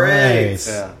 That's great. Nice.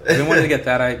 Yeah, I've been wanting to get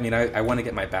that. I want to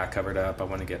get my back covered up. I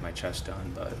want to get my chest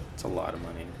done, but it's a lot of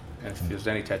money. And if there's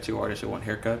any tattoo artists who want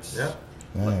haircuts, Yeah.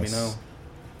 let me Nice. know.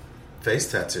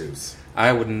 Face tattoos.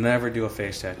 I would never do a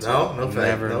face tattoo. No face-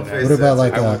 never. no never. face What about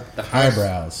like I want the highest-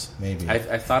 eyebrows? Maybe.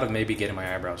 I thought of maybe getting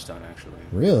my eyebrows done. Actually,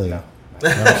 Really? No.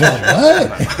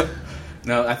 What?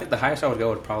 No, I think the highest I would go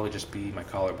would probably just be my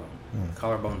collarbone.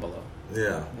 Collarbone below.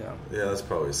 Yeah. Yeah. Yeah, that's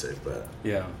probably a safe bet.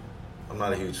 Yeah. I'm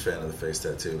not a huge fan of the face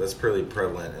tattoo. That's pretty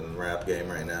prevalent in the rap game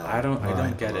right now. I don't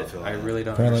I'm get not it. feeling I that. really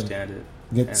don't Apparently- understand it.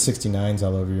 Get And- 69s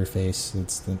all over your face.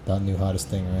 It's the new hottest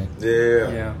thing, right?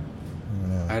 Yeah. Yeah.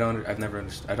 I don't know. I've never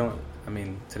understood. I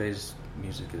mean, today's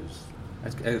music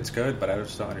it's good, but I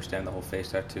just don't understand the whole face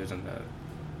tattoos and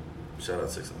the. Shout out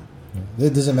 6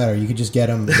 It doesn't matter. You could just get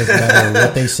them. It doesn't matter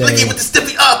what they say. Blicky with the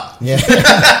stiffy up! Yeah.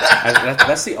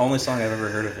 That's the only song I've ever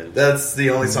heard of his. That's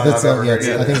the only song That's I've all- ever yeah, heard. it's-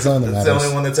 either. I think it's the one that That's the matters.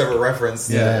 only one that's ever referenced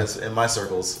Yeah. in my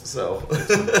circles. So,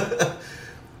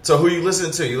 so who you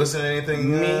listening to? You listen to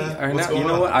anything? Me, What's going you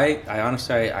know on? what? I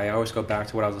honestly, I always go back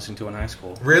to what I was listening to in high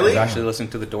school. Really? I was actually listening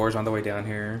to the Doors on the way down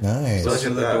here. Nice. So listen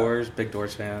to Look at the that. Doors, big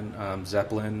Doors fan.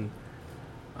 Zeppelin.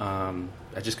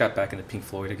 I just got back into Pink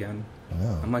Floyd again.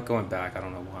 Wow. I'm not going back. I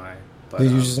don't know why. But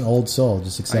Dude, you're just an old soul.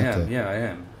 Just I accept am. it. Yeah, I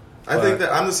am. I But- think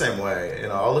that I'm the same way. You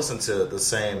know, I'll listen to the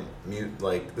same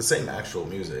the same actual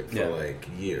music for Yeah. like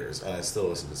years, and I still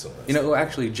listen to some of that. You know,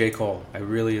 actually, J. Cole. I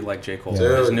really like J. Cole.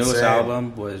 Yeah. His Dude, newest same.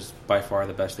 album was by far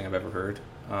the best thing I've ever heard.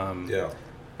 Yeah.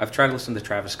 I've tried to listen to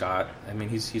Travis Scott. I mean,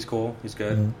 he's cool. He's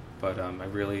good. Mhm. But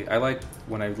I like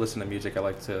when I listen to music. I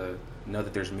like to know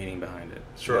that there's meaning behind it.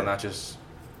 Sure. You know, not just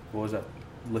what was that?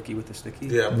 Licky with the sticky.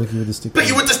 Yeah. Blicky with the stick.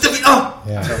 Blicky with the stiffy up!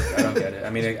 Yeah. I don't get it.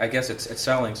 I mean, I guess it's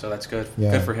selling, so that's good.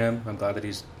 Yeah. Good for him. I'm glad that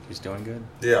he's doing good.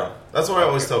 Yeah, that's what I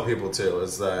always tell people too.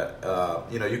 Is that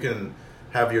you know, you can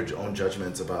have your own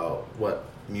judgments about what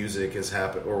music is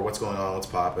happening or what's going on, what's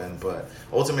popping, but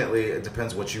ultimately it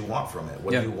depends what you want from it.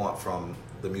 What Yeah. do you want from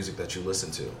the music that you listen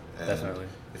to? And Definitely.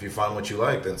 if you find what you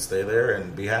like, then stay there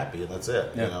and be happy, and that's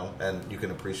it. Yeah. You know, and you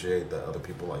can appreciate that other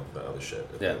people like the other shit.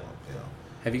 If Yeah. they want, you know.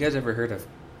 Have you guys ever heard of?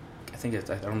 I think I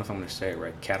don't know if I'm going to say it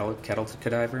right. Cattle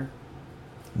cadaver.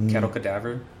 Cattle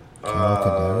cadaver.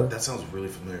 Cadaver? That sounds really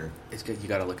familiar. It's good. You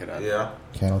got to look it up. Yeah,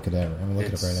 Cattle cadaver. I'm gonna look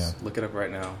it up right now. Look it up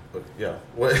right now. but yeah.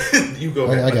 What you go?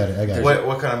 I ahead. got it, I got it.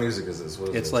 What kind of music is this? What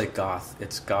is It's this? like goth.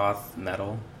 It's goth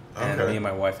metal. And Okay. me and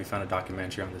my wife, we found a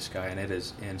documentary on this guy, and it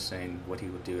is insane what he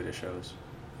would do at his shows.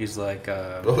 He's like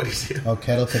What would he do? Oh,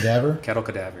 Kettle Cadaver. cattle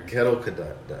cadaver. Kettle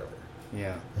Cadaver.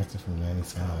 Yeah. Active from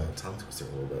 '95. Tongue twister a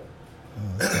little bit.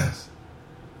 Oh, that's nice.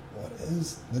 What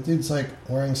is the dude's like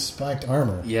wearing spiked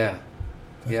armor? Yeah.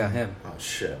 Yeah, him. Oh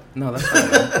shit! No, that's not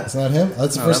him. That's not him.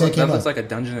 That's the No, first that, thing that came looks up. like a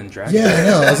Dungeon and Dragon. Yeah, I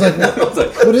know. I was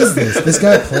like, what is this? This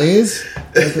guy plays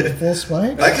like with a full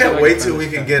spike? I can't like wait a till we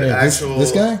can get Yeah, actual.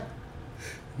 this guy?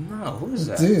 No, who is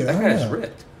that? Dude, I that don't guy's know.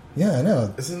 ripped. Yeah, I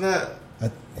know. Isn't that?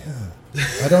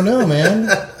 I don't know, man.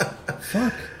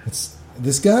 Fuck. It's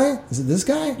this guy? Is it this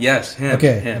guy? Yes, him.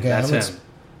 Okay, him. okay, That's I'm him. gonna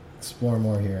explore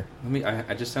more here. Let me.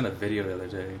 I just sent a video the other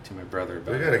day to my brother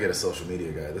about We it. gotta get a social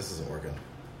media guy. This isn't working.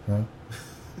 Huh?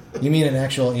 You mean an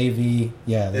actual AV? Yeah.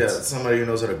 Yeah, That's, somebody who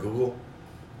knows how to Google.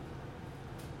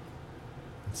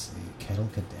 Let's see. Kettle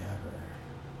Cadaver.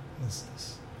 What is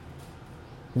this?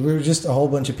 We were just a whole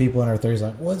bunch of people in our 30s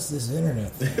like, what's this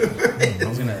internet thing?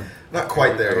 I'm gonna. Not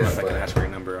quite I there don't know yet, if I can but- ask for your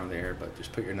number on the air, but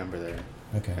just put your number there,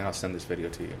 Okay. and I'll send this video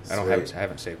to you. Sweet. I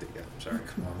haven't saved it yet. I'm sorry.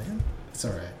 Come on, man. It's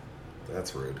all right.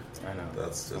 That's rude. I know.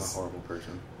 That's I'm a just horrible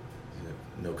person.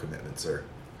 no commitment, sir.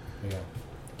 Here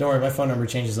Don't worry, my phone number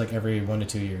changes like every 1 to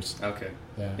 2 years. Okay.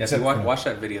 Yeah. Yeah. Except So for- watch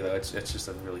that video though. It's just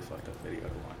a really fucked up video to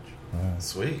watch. Wow.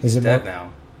 Sweet. Is it Dead more?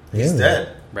 now. Really? He's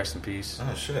dead. Rest in peace.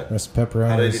 Oh shit. Rest pepperonis.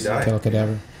 How did he die? Kettle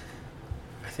cadaver.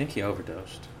 I think he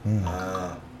overdosed.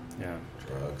 Mm. Yeah.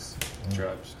 Drugs.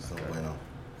 Drugs. So Okay. bueno.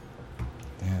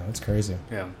 Yeah, that's crazy.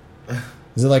 Yeah.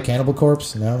 Is it like Cannibal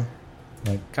Corpse? No.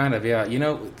 Kind of. Yeah. You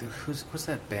know, what's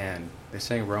that band? They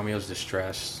sang Romeo's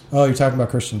Distress. Oh, you're talking about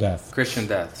Christian Death. Christian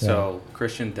Death. Yeah. So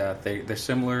Christian Death, they're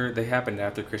similar. They happened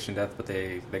after Christian Death, but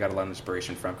they got a lot of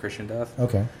inspiration from Christian Death.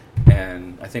 Okay.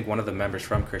 And I think one of the members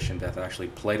from Christian Death actually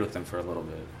played with them for a little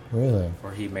bit, Really?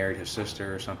 or he married his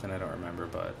sister or something. I don't remember,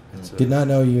 but it's Did not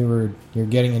know you're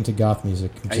getting into goth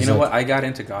music. which You is know like- what? I got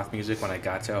into goth music when I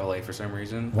got to LA for some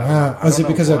reason. Wow. I Was don't it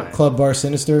know because why. of Club Bar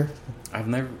Sinister? I've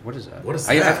never. What is that? What is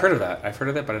I've that? heard of that. I've heard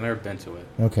of that, but I've never been to it.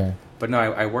 Okay. But no,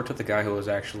 I worked with the guy who was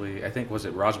actually. I think was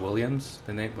it Roz Williams?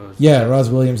 The name was. Yeah, Roz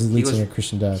Williams is the lead He was- singer of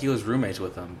Christian Death. He was roommates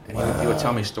with him, and he would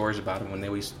tell me stories about him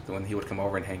when he would come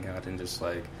over and hang out, and just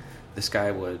like this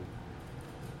guy would.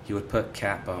 He would put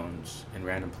cat bones in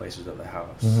random places of the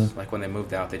house. Mhm. Like when they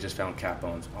moved out, they just found cat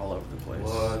bones all over the place.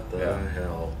 What the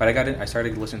hell? But I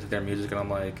started listening to their music, and I'm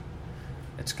like,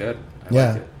 it's good. I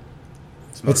Yeah. like it.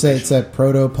 It's that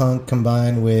proto punk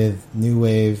combined with new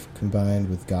wave combined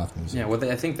with goth music. Yeah, well,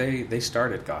 I think they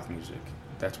started goth music.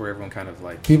 That's where everyone kind of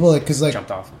like People because like jumped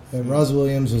off of. Roz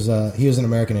Williams was he was an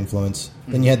American influence.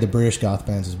 Then you had the British goth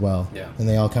bands as well. Yeah. And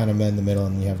they all kind of met in the middle,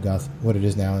 and you have goth what it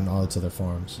is now in all its other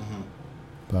forms. Mm-hmm.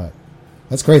 But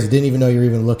that's crazy. Didn't even know you were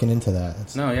even looking into that.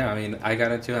 That's, No, yeah, I mean, I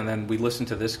got into it, and then we listened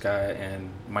to this guy, and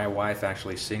my wife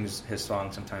actually sings his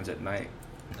song sometimes at night.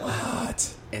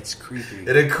 What? It's creepy.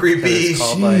 It a creepy. It's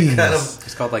called like Jeez. kind of.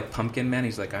 it's called like Pumpkin Man.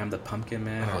 He's like, I'm the Pumpkin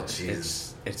Man. Oh,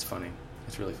 jeez. It's funny.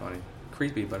 It's really funny.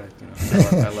 Creepy, but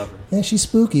I love her. Yeah, she's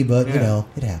spooky, but you Yeah. know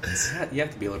it happens. You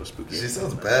have to be a little spooky. She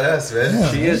sounds badass, man.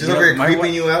 Yeah. She is. She's You over know, here my creeping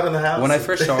wi- you out in the house. When I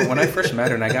first met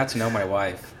her and I got to know my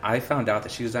wife, I found out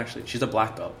that she's a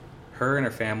black belt. Her and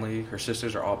her family, her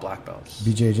sisters are all black belts.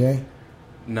 BJJ.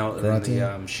 No, then the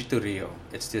Karate? Shitoryu.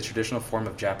 It's the traditional form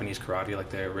of Japanese karate, like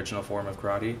the original form of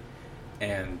karate.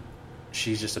 And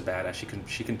she's just a badass.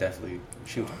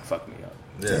 She would fuck me up.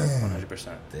 Yeah.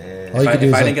 100%. Damn. All you If I could do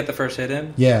is, didn't like- get the first hit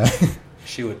in, Yeah.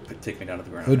 she would take me down to the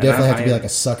ground. It would And definitely I- have to be I- like a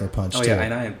sucker punch. Oh too. yeah,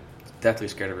 and I am deathly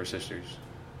scared of her sisters.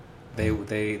 They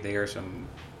are some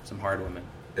hard women.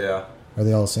 Yeah. Are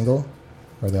they all single?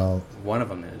 Are they all? One of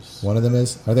them is. One of them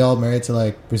is. Are they all married to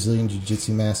like Brazilian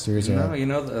jiu-jitsu masters? Or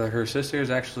No, her sister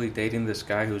is actually dating this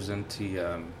guy who's into.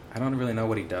 I don't really know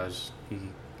what he does. He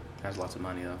has lots of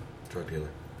money though. Drug dealer.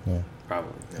 yeah.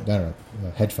 Probably. I don't know.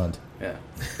 Hedge fund. Yeah.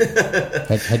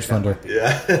 Hedge funder.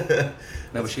 Yeah.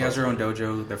 No, but she has her own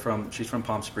dojo. She's from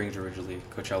Palm Springs originally,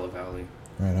 Coachella Valley.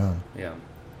 Right on. Yeah.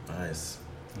 Nice.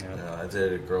 Yeah. Yeah, I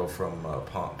dated a girl from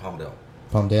Palmdale.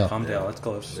 Palmdale. Palmdale, Yeah. that's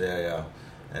close. Yeah, yeah.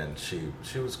 And she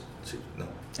was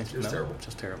terrible.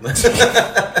 Just terrible.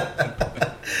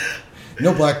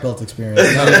 No black belt experience.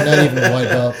 Not even a white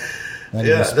belt. Not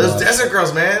even Yeah, a those squad. desert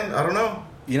girls, man. I don't know.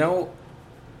 You know,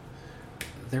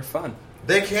 they're fun.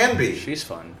 They can be. She's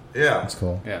fun. Yeah. That's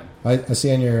cool. Yeah. I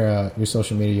see on your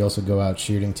social media you also go out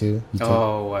shooting too. You take-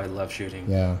 Oh, I love shooting.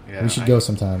 yeah. Yeah, We should go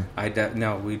sometime.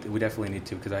 No, we definitely need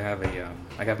to because I have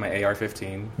my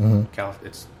AR-15. Mhm.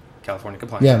 It's California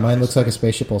compliant. Yeah, mine looks like a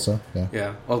spaceship also. Yeah.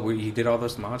 Yeah. Oh, you did all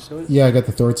those mods to it? Yeah, I got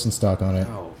the Thorson stock on it.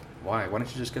 Oh, why? Why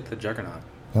don't you just get the Juggernaut?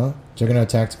 Huh? Juggernaut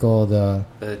Tactical. The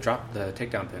The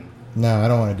takedown pin. no, I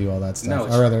don't want to do all that stuff.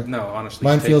 No, I rather no. Honestly,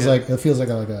 mine take feels it. like it feels like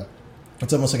a.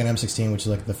 It's almost like an M16, which is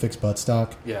like the fixed butt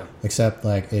stock, Yeah. except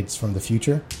like it's from the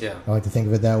future. Yeah. I like to think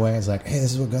of it that way. It's like, hey,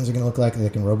 this is what guns are going to look like.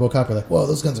 Like in RoboCop, you're like, whoa,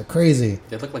 those guns are crazy.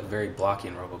 They look like very blocky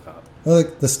in RoboCop. I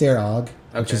like the Steyr AUG,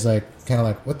 which Okay. is like kind of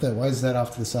like, what the? Why is that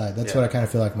off to the side? That's Yeah. what I kind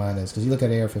of feel like mine is. Because you look at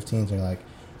AR-15s and you're like,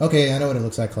 okay, I know what it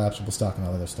looks like, collapsible stock and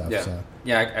all other stuff. Yeah. So.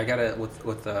 Yeah. I gotta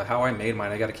with how I made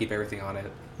mine. I gotta keep everything on it.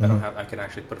 I don't Mhm. have. I can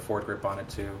actually put a forward grip on it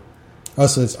too. Oh,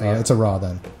 so it's Yeah. it's a raw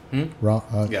then. Hmm? Raw.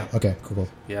 Yeah. Okay. Cool.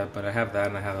 Yeah, but I have that,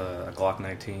 and I have a Glock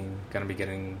 19. Gonna be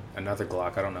getting another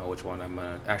Glock. I don't know which one. I'm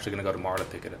actually gonna go tomorrow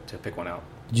to pick one out.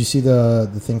 Did you see the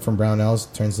thing from Brownells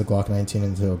turns the Glock 19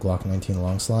 into a Glock 19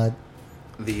 long slide?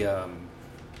 The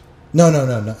No. I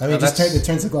mean, No, just that's- it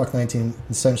turns the Glock 19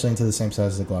 essentially into the same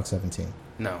size as the Glock 17.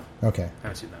 no, Okay. I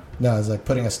haven't seen that. No, it's like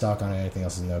putting a stock on it. Anything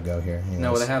else is no go here. No,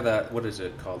 Anyways. they have that. What is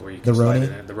it called? Where you The can slide Romy?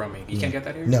 it in? The Romy. You can't get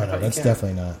that here. I No, thought you that's can.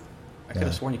 definitely not. I could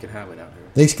have yeah. sworn you can have it out here.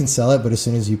 They can sell it, but as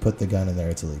soon as you put the gun in there,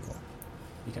 it's illegal.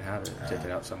 You can have it. Take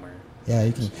it out somewhere. Yeah,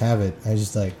 you can have it. I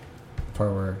just like the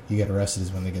part where you get arrested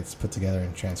is when it gets put together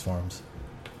and transforms.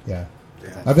 Yeah, Yeah.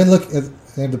 I've been looking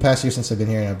the past year since I've been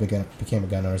here and I became a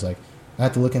gun owner. I was like, I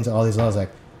have to look into all these laws. Like,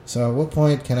 So at what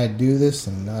point can I do this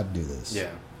and not do this? Yeah.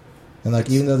 And like,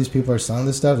 even though these people are selling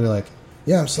this stuff, they're like,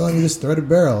 yeah, I'm selling you this threaded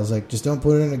barrel. It's like, just don't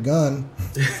put it in a gun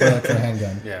for a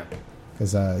handgun. Yeah.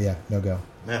 Because, no go.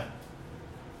 Yeah.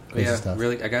 Crazy stuff.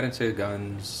 Really, I got into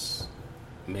guns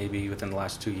maybe within the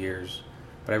last 2 years,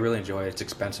 but I really enjoy it. It's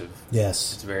expensive.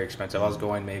 Yes. It's very expensive. I was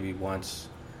going maybe once.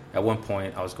 At one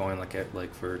point, I was going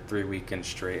for 3 weekends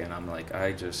straight, and I'm like,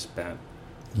 I just spent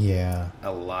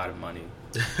a lot of money.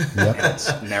 Yep. And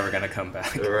it's never gonna come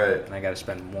back. Right. And I got to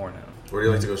spend more now. Where do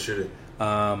you like to go shooting?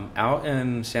 Out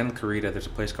in Santa Clarita, there's a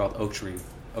place called Oak Tree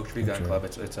Gun Tree. Club.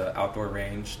 It's an outdoor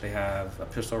range. They have a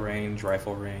pistol range,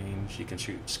 rifle range. You can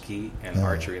shoot skeet and Oh.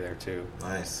 archery there too.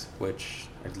 Nice. Which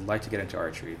I'd like to get into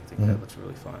archery. I think Mhm. that looks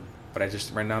really fun. But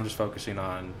right now I'm just focusing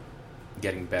on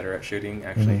getting better at shooting,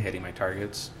 actually Mhm. hitting my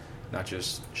targets, not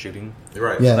just shooting. You're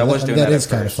right. Yeah, I was doing that that is at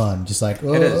kind of first. fun. Just like,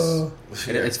 oh. It is.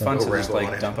 It's fun Go to just ramble on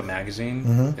like it. dump a magazine.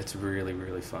 Mhm. It's really,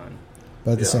 really fun.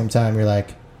 But at the Yeah. same time, you're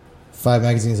like, 5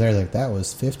 magazines there, like, that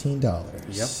was $15.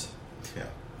 Yep. Yeah.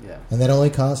 Yeah. And that only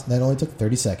took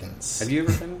 30 seconds. Have you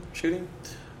ever been shooting?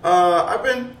 I've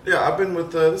been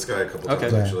with this guy a couple Okay.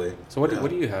 times Yeah. actually. So what Yeah.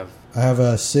 do you have? I have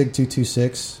a SIG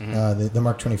 226, Mhm. the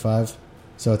Mark 25.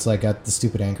 So it's like got the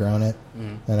stupid anchor on it.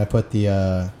 Mm-hmm. And I put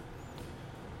the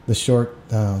short,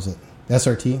 was it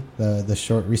SRT, the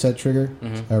short reset trigger,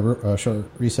 Mhm. short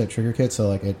reset trigger kit. So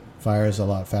like it fires a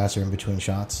lot faster in between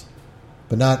shots,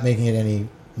 but not making it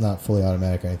not fully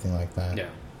automatic or anything like that. Yeah.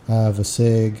 I have a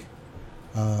SIG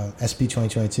SP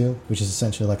 2022, which is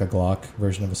essentially like a Glock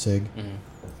version of a SIG.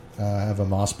 Mm-hmm. I have a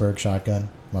Mossberg shotgun,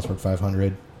 Mossberg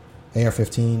 500,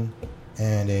 AR-15,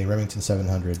 and a Remington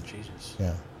 700. Jesus.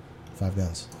 Yeah, 5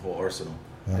 guns. The whole arsenal.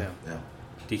 Yeah. Yeah. Yeah.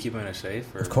 Do you keep them in a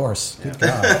safe? Or? Of course. Yeah. Good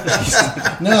God.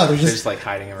 Jeez. No, they're They're just just like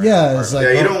hiding around. Yeah, the it's apartment. like-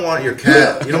 Yeah, you don't want your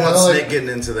cat. You don't want Yeah, like- Snake getting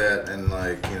into that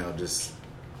and just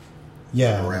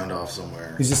yeah. around off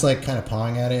somewhere. He's just like kind of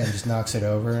pawing at it and just knocks it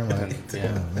over. And like,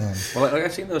 Yeah. oh man. Well, like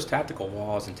I've seen those tactical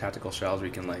walls and tactical shells where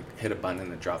you can like hit a button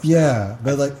and it drops. Yeah,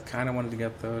 but like Kind of wanted to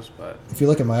get those, but if you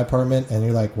look at my apartment and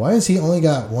you're like, why has he only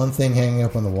got one thing hanging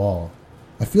up on the wall?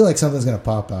 I feel like something's gonna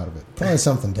pop out of it. Probably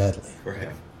something deadly. Right.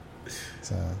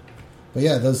 So, but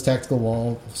yeah, those tactical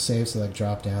wall safes that like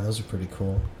drop down, those are pretty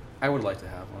cool. I would like to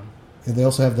have one. And they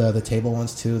also have the table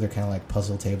ones too. They're kind of like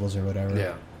puzzle tables or whatever.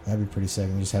 Yeah. That'd be pretty sick.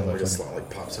 And you just have Like like a fucking- slot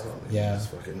pops out. and Yeah. you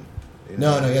just fucking,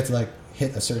 no, you have to like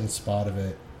hit a certain spot of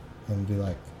it and be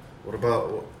like What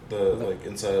about the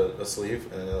inside a sleeve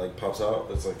and it like pops out?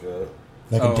 It's like a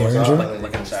a Oh, pops out, derringer. and then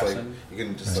Like you can just assassin? you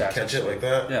can just Assassin catch it sleeve. like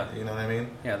that. Yeah. You know what I mean?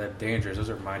 Yeah, they're dangerous. Those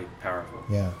are mighty powerful.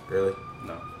 Yeah, Really?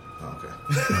 No. Oh, okay.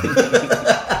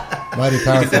 mighty You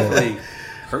powerful. could definitely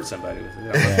hurt somebody with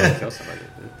it. I Yeah. might kill somebody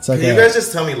with it. It's like Can you guys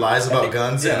just tell me lies about think-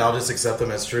 guns and yeah. I'll just accept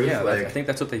them as truth? Yeah, like, I think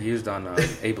that's what they used on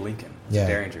Abe Lincoln. Yeah.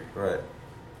 Derringer. right.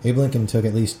 Abe Lincoln took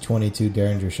at least 22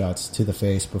 Derringer shots to the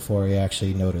face before he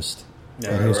actually noticed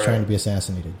Yeah. that he was Right. trying to be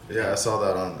assassinated. Yeah, I saw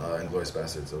that on Inglourious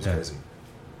Bastards. That was Yeah. crazy.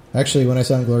 Actually, when I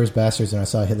saw Inglourious Bastards and I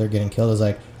saw Hitler getting killed, I was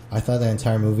like, I thought that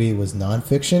entire movie was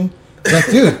nonfiction. It's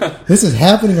like, dude, this is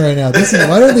happening right now.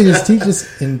 Why don't they just teach us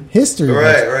in history?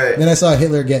 Right, books? right. Then I saw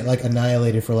Hitler get like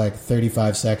annihilated for like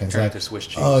 35 seconds. Trying Like, to Swiss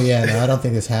cheese. oh yeah, no, I don't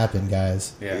think this happened,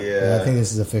 guys. Yeah. Yeah. I think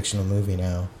this is a fictional movie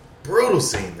now. Brutal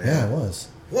scene, man. Yeah, it was.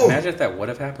 Whoa. Imagine if that would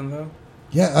have happened though.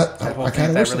 Yeah, That whole I thing, kind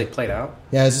of if that wish. really That. played out.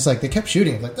 Yeah, it's just like they kept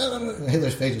shooting. Like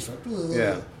Hitler's face just like.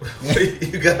 Yeah.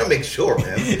 You gotta make sure,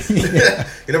 man.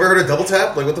 You never heard of double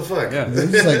tap? Like, what the fuck? Yeah. They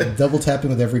were just like double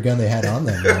tapping with every gun they had on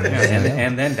them. Yeah,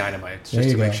 and then dynamite There just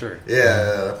you to make go. sure. Yeah,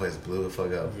 that place blew the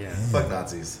fuck up. Yeah. Fuck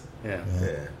Nazis. Yeah. Yeah.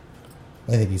 Yeah.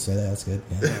 I think you said that. That's good.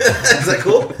 Yeah. Is that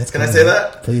cool? That's Can I cool, say man.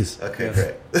 that? Please. Okay, Yes.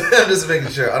 great. I'm just making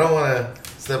sure. I don't want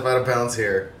to step out of bounds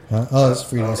here. Huh? Oh, it's I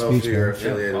freedom don't of know if speech, you're man.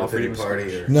 affiliated all with any freedom of party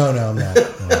speech. or... No, I'm not.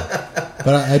 No.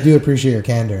 But I do appreciate your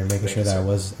candor and making Thank sure you, that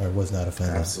I sir. was not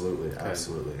offended. Absolutely,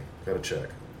 absolutely. Gotta check.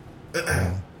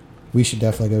 Yeah. We should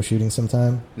definitely go shooting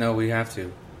sometime. No, we have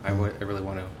to. I really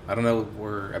want to. I don't know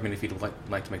where. I mean, if you'd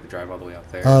like to make the drive all the way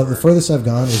out there. The furthest I've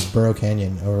gone is Burrow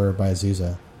Canyon over by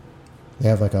Azusa. They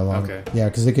have like a long... Okay. Yeah,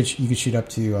 because you could shoot up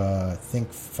to, I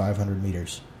think, 500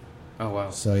 meters. Oh wow.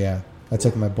 So, yeah. I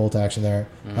took my bolt action there.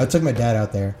 I took my dad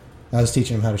out there. I was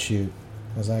teaching him how to shoot.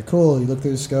 I was like, cool, you look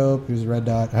through the scope, here's a red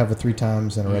dot. I have a 3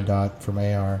 times and a red dot for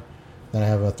my AR. Then I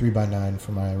have a 3x9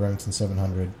 for my Remington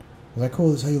 700. I was like,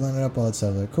 cool, this is how you line it up, all that stuff.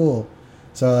 I was like, cool.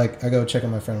 So, like, I go check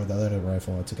on my friend with the other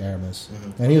rifle. I took Aramis.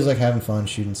 And he was, like, having fun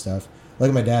shooting stuff. Look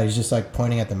at my dad. He's just, like,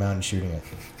 pointing at the mountain shooting it.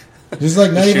 Just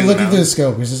like not Just even shooting looking the through the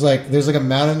scope. It's just like there's like a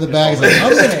mountain in the back. He's like,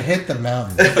 I'm gonna hit the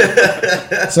mountain.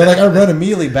 So like I run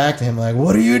immediately back to him, like,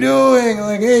 what are you doing? I'm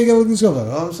like, hey, go look at the scope. I'm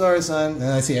like, oh, I'm sorry, son. And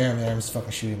I see Aaron. Aaron's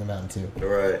fucking shooting the mountain too.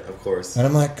 Right, of course. And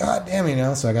I'm like, God damn, you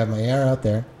know. So I got my AR out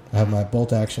there. I have my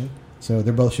bolt action. So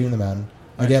they're both shooting the mountain.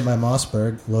 I get my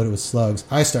Mossberg loaded with slugs.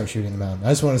 I start shooting the mountain. I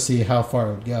just want to see how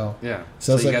far it would go. Yeah.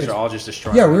 So So it's you like- guys are all just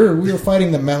destroying. Yeah, we were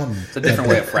fighting the mountain. It's a different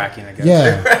way of fracking, I guess.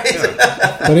 Yeah.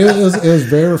 Right. But it was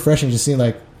very refreshing just seeing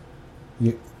like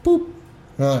you boop.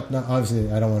 No,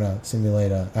 obviously I don't want to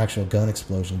simulate an actual gun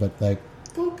explosion, but like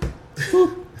boop,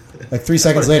 boop. Like 3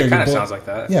 seconds later, It your kind of bullet, sounds like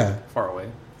that. Yeah. Far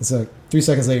away. it's like 3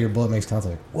 seconds later your bullet makes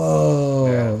contact. Whoa!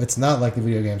 Yeah. It's not like the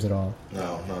video games at all.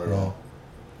 No, not at Yeah. all.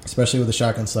 Especially with the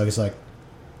shotgun slug, it's like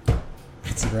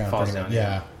hits the ground. Falls pretty down, much.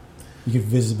 yeah. You can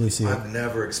visibly see it. I've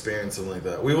never experienced something like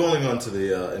that. We've only gone to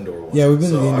the indoor one. Yeah, we've been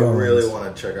to so the indoor I really ones.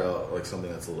 want to check out like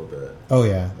something that's a little bit Oh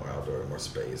yeah, more outdoor, more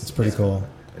space. it's pretty cool.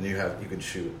 And you can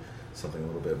shoot something a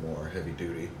little bit more heavy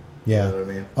duty. Yeah. You know what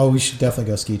I mean? Oh, we should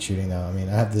definitely go skeet shooting though. I mean,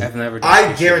 I have the I've never. done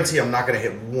I skeet guarantee I'm not going to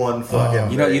hit one fucking. Oh.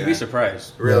 shooting. You know, you'd be thing.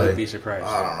 surprised. Really? You'd be surprised.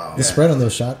 I don't know. the spread on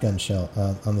those shotgun shell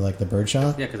on like the bird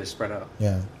shot. Yeah, because they spread out.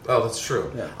 Yeah. Oh, that's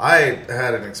true. Yeah. I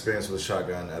had an experience with a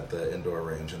shotgun at the indoor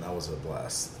range, and that was a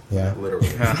blast. Yeah. Literally.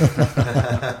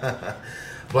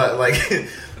 But, like,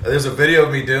 there's a video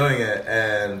of me doing it,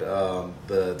 and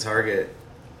the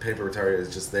paper target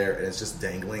is just there, and it's just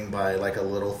dangling by, like, a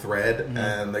little thread. Mm-hmm.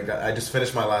 And the guy, I just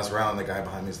finished my last round, and the guy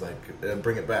behind me is like,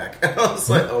 bring it back. And I was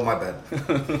like, oh, my bad.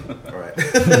 All right.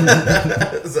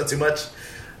 Is that too much?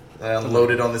 I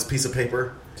unloaded on this piece of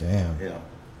paper. Damn. You know.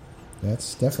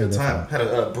 That's Good definitely time. different.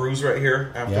 Had a bruise right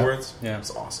here afterwards. Yeah.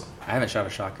 It's awesome. I haven't shot a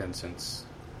shotgun since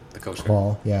the Coast Guard.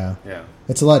 Qual, yeah. Yeah.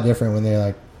 It's a lot different when they're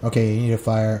like, okay, you need to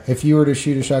fire. If you were to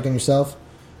shoot a shotgun yourself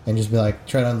and just be like,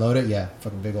 try to unload it, yeah,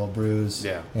 fucking big old bruise.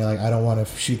 Yeah. And you're like, I don't want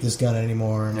to shoot this gun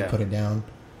anymore, and I'll Yeah. put it down.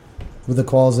 With the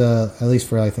quals, at least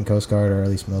for I think Coast Guard or at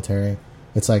least military,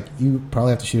 it's like you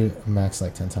probably have to shoot it a max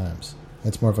like 10 times.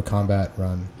 It's more of a combat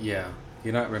run. Yeah.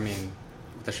 You're not. I mean,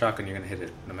 with the shotgun, you're gonna hit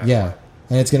it no matter Yeah, what.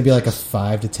 and it's going to be like a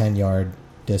 5 to 10 yard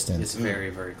distance. It's very,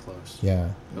 very close. Yeah,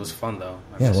 It was fun though.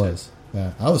 I yeah, it miss was.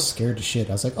 Yeah, I was scared to shit.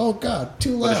 I was like, "Oh God,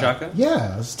 too loud." With a shotgun?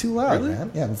 Yeah, it was too loud, Really?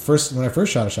 man. Yeah, when I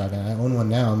first shot a shotgun, I own one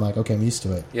now. I'm like, okay, I'm used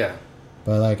to it. Yeah.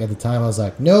 But like at the time, I was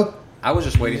like, nope. I was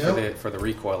just waiting Yep. for the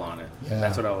recoil on it. Yeah.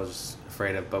 That's what I was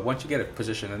afraid of. But once you get it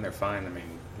positioned in there, fine. I mean,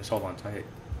 just hold on tight.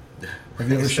 Have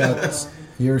you ever shot?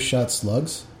 You ever shot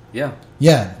slugs? Yeah.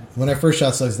 Yeah, when I first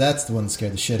shot slugs, that's the one that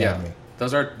scared the shit Yeah. out of me.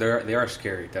 Those are they are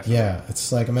scary. Definitely. Yeah,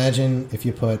 it's like imagine if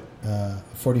you put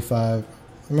 45.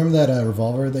 Remember that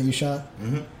revolver that you shot?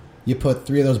 Mm-hmm. You put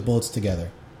 3 of those bullets together,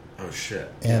 Oh,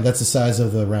 shit. and that's the size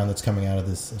of the round that's coming out of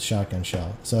this shotgun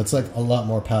shell. So it's like a lot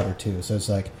more powder too. So it's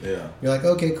like Yeah. you're like,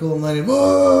 okay, cool, I'm landing.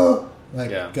 Whoa! Like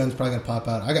Yeah. gun's probably gonna pop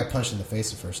out. I got punched in the face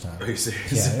the first time. Are you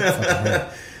serious? Yeah, it fucking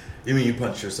hurt. You mean you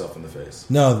punched yourself in the face?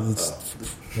 No, it's,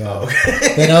 yeah. Oh,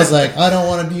 okay. Then I was like, I don't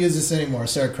want to use this anymore. I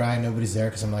started crying. Nobody's there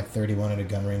because I'm like 31 at a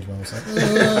gun range. But I was like,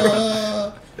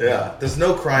 "Ah." Yeah. There's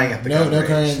no crying at the gun no range.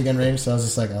 crying at the gun range. So I was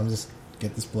just like, I'm just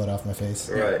get this blood off my face.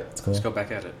 Right. It's cool. Let's go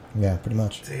back at it. Yeah, pretty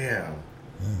much. Damn.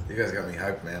 You guys got me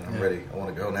hyped, man. I'm Yeah. ready. I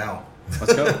want to go now.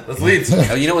 Let's go. Let's leave.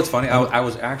 Oh, you know what's funny? I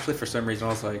was actually, for some reason,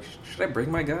 I was like, should I bring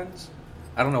my guns?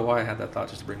 I don't know why I had that thought,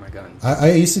 just to bring my guns.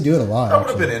 I used to do it a lot. That would have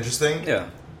actually. been interesting. Yeah.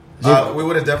 We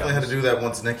would have definitely had to do that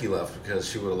once Nikki left because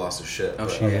she would have lost her shit. Oh,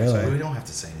 but- she really? We don't have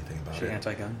to say anything about She it.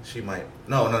 anti-gun? She might.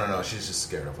 No. She's just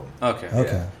scared of them. Okay.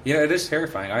 Okay. You know, it is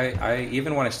terrifying. I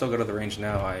even when I still go to the range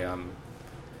now,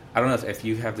 I don't know if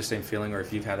you have the same feeling or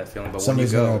if you've had that feeling, but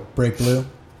Somebody's when you gonna go, break blue.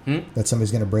 Hmm? That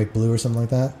somebody's gonna break blue or something like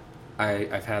that.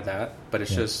 I've had that, but it's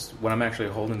Yeah. just when I'm actually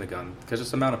holding the gun, because it's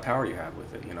the amount of power you have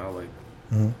with it, you know, like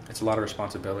Mhm. it's a lot of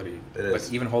responsibility. It But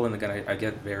is. even holding the gun, I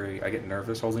get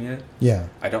nervous holding it. Yeah.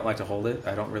 I don't like to hold it.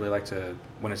 I don't really like to,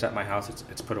 when it's at my house,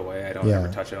 it's put away. I don't Yeah. ever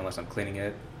touch it unless I'm cleaning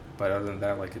it. But other than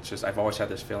that, like, it's just, I've always had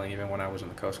this feeling, even when I was in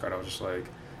the Coast Guard, I was just like,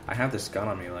 I have this gun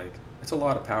on me, like, it's a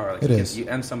lot of power. Like, It you, is. you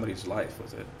end somebody's life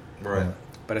with it. Right.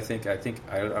 But I think, I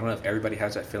don't know if everybody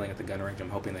has that feeling at the gun range. I'm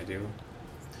hoping they do.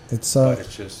 It's But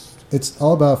it's just, it's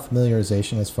all about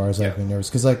familiarization as far as like Yeah. being nervous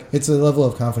because like it's a level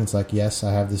of confidence. Like yes,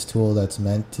 I have this tool that's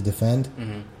meant to defend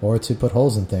mhm. or to put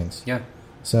holes in things. Yeah.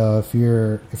 So if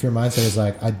your mindset is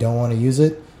like I don't want to use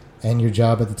it, and your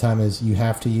job at the time is you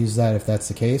have to use that if that's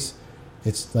the case,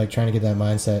 it's like trying to get that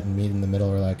mindset and meet in the middle.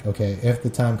 Or like okay, if the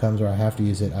time comes where I have to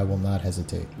use it, I will not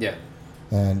hesitate. Yeah.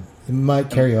 And it might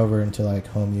carry over into like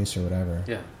home use or whatever.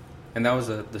 Yeah. And that was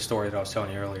the story that I was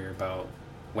telling you earlier about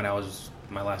when I was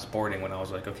my last boarding, when I was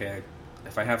like, okay,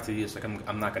 if I have to use, like,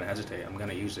 I'm not going to hesitate. I'm going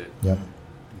to use it. Yep.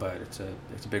 but it's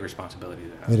a big responsibility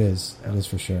to have. It is. Yeah. It is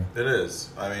for sure. It is.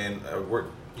 I mean,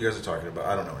 you guys are talking about.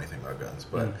 I don't know anything about guns,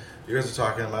 but you guys are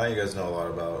talking about. You guys know a lot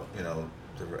about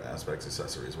different aspects,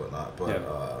 accessories, whatnot. But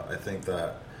I think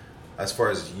that as far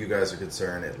as you guys are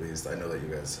concerned, at least I know that you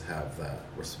guys have that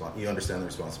you understand the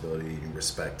responsibility. You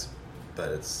respect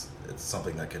that it's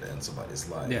something that could end somebody's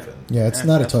life. Yeah. And, It's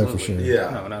not a toy absolutely. for sure. yeah,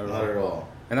 No, not at all.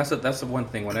 And that's the one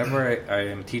thing. Whenever I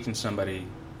am teaching somebody,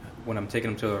 when I'm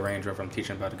taking them to a range or if I'm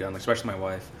teaching about a gun, like especially my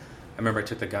wife, I remember I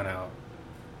took the gun out,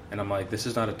 and I'm like, "This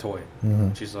is not a toy."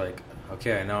 Mm-hmm. She's like,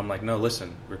 "Okay." And now I'm like, "No,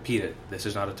 listen, repeat it. This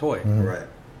is not a toy." Mm-hmm. Right.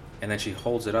 And then she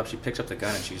holds it up. She picks up the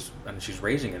gun and she's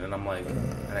raising it, and I'm like,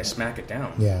 and I smack it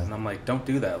down. Yeah. And I'm like, "Don't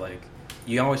do that. Like,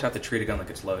 you always have to treat a gun like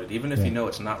it's loaded, even if you know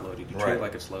it's not loaded. You treat it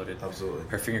like it's loaded." Absolutely.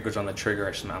 Her finger goes on the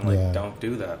trigger. I'm like, "Don't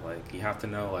do that. Like, you have to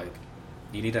know. Like,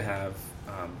 you need to have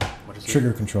what is it?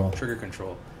 Trigger control. Trigger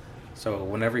control. So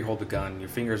whenever you hold the gun, your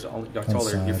fingers. I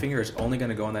told her your finger is only going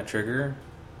to go on that trigger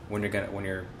when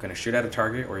you're gonna shoot at a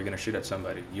target or you're gonna shoot at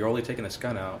somebody. You're only taking this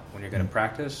gun out when you're gonna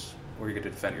practice or you're gonna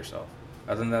defend yourself.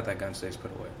 Other than that gun stays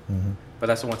put away. Mm-hmm. But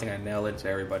that's the one thing I nail into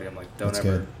everybody. I'm like,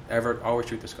 don't ever always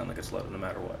treat this gun like it's loaded, no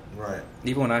matter what. Right.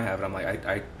 Even when I have it, I'm like,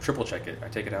 I triple check it. I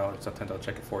take it out. Sometimes I'll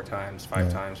check it 4 times,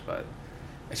 5 times, but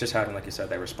it's just having, like you said,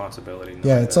 that responsibility.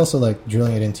 Yeah, it's also like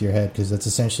drilling it into your head because that's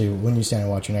essentially when you stand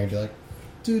and watch your neck, you're like,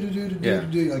 do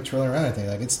like twirling around. I think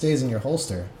like it stays in your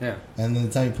holster. Yeah. And then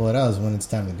the time you pull it out is when it's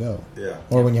time to go. Yeah.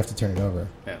 Or when you have to turn it over.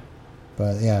 Yeah.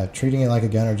 But yeah, treating it like a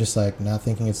gun or just like not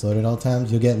thinking it's loaded all the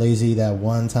times, you'll get lazy that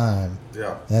one time.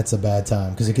 Yeah. That's a bad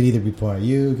time because it could either be pointed at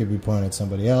you, it could be pointed at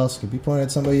somebody else, it could be pointed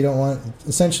at somebody you don't want.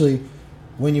 Essentially,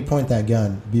 when you point that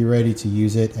gun, be ready to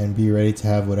use it and be ready to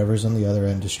have whatever's on the other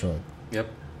end destroyed. Yep.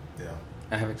 Yeah.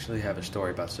 I actually have a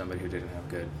story about somebody who didn't have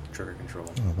good trigger control.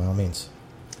 Oh, by all means.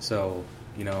 So,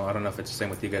 I don't know if it's the same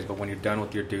with you guys, but when you're done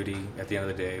with your duty at the end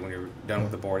of the day, when you're done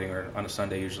with the boarding, or on a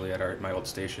Sunday usually at my old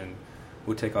station,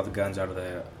 we'd take all the guns out of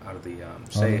the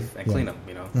safe and clean them,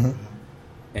 Mm-hmm.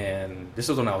 And this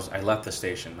was when I left the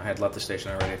station. I had left the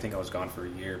station already. I think I was gone for a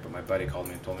year, but my buddy called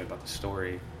me and told me about the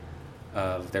story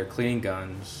of they're cleaning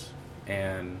guns,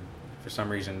 and for some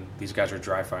reason these guys were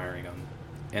dry firing them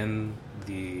in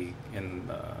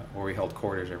where we held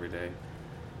quarters every day.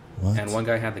 What? And one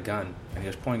guy had the gun, and he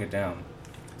was pointing it down.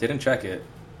 Didn't check it,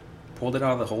 pulled it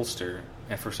out of the holster,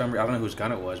 and for some reason, I don't know whose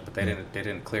gun it was, but they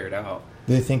didn't clear it out.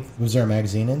 Do they think, was there a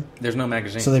magazine in? There's no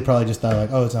magazine. So they probably just thought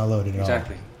like, oh, it's not loaded at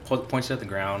Exactly. Points it at the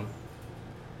ground,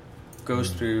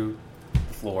 goes through the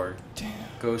floor,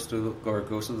 goes to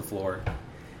the floor,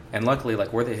 and luckily,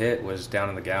 like where they hit was down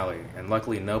in the galley, and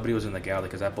luckily nobody was in the galley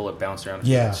because that bullet bounced around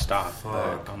and stopped.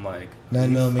 But I'm like,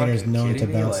 9mm is known to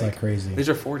bounce like crazy. These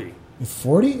are 40.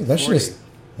 40? That's 40. just.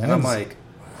 And I'm like,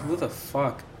 who the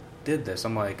fuck did this?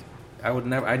 I'm like,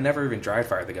 I'd never even dry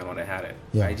fired the gun when I had it.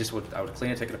 Yeah. I would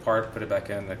clean it, take it apart, put it back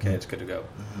in. Okay, it's good to go.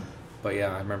 Mm-hmm. But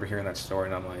yeah, I remember hearing that story,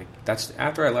 and I'm like, that's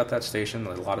after I left that station.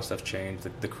 A lot of stuff changed.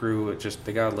 The crew,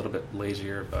 they got a little bit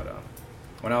lazier. But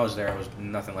when I was there, it was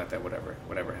nothing like that. Whatever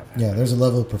have happened. Yeah, there's a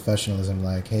level of professionalism.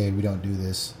 Like, hey, we don't do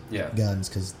this. Yeah. Guns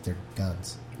because they're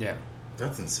guns. Yeah.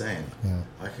 That's insane. Yeah.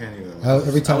 I can't even.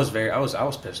 Every time I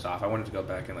was pissed off. I wanted to go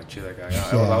back and like chew that guy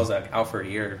out. Yeah. I was like out for a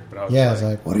year, but I was I was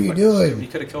like, what are you doing? You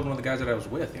could have killed one of the guys that I was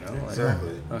with, Like,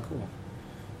 Exactly. oh, cool.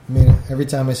 I mean, every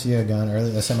time I see a gun or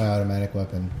a semi-automatic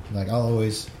weapon, like I'll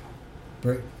always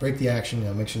break the action,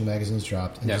 make sure the magazine's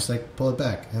dropped, and just like pull it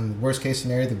back. And worst case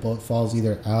scenario, the bullet falls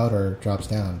either out or drops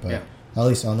down. But at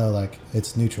least I'll know like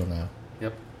it's neutral now.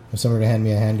 Yep. If someone were to hand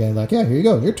me a handgun, like, yeah, here you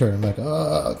go, your turn. I'm like,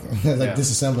 oh, like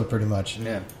disassemble it pretty much.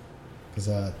 Yeah. Because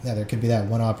there could be that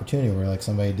one opportunity where like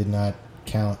somebody did not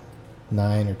count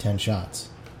 9 or 10 shots,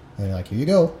 and they're like, here you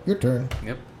go, your turn.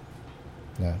 Yep.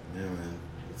 Yeah. Yeah, man,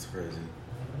 it's crazy.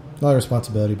 A lot of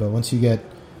responsibility, but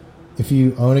if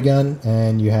you own a gun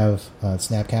and you have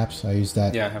snap caps, I use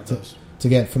that. Yeah, I have those. To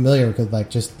get familiar with like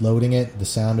just loading it, the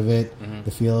sound of it, Mm-hmm.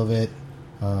 the feel of it,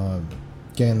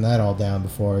 getting that all down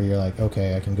before you're like,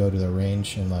 okay, I can go to the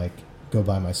range and like go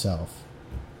by myself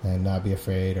and not be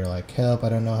afraid or like, help, I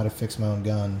don't know how to fix my own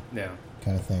gun. Yeah.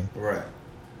 Kind of thing. Right.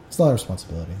 It's a lot of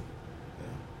responsibility. Yeah,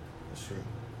 that's true.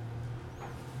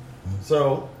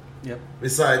 So, Yep.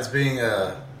 besides being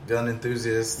a gun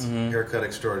enthusiast, Mm-hmm. haircut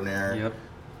extraordinaire, Yep.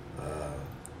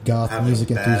 Goth having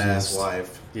music a badass enthusiast.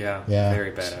 wife, Yeah. Yeah.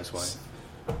 Very badass wife.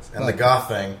 and the goth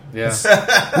thing. Yeah.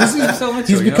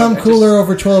 He's become cooler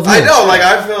over 12 years. I know, like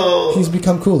I feel. He's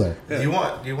become cooler. Do you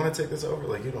want to take this over?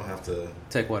 Like you don't have to.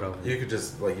 Take what over? You could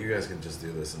just like you guys can just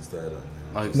do this instead.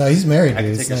 No, he's married, I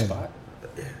dude. can It's take a not- spot.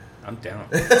 I'm down.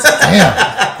 Damn.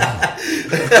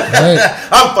 Right.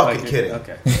 I'm fucking kidding.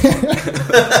 Okay.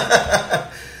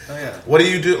 Oh yeah. What do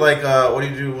you do? Like, what do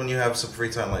you do when you have some free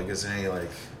time? Like, is there any like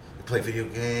you play video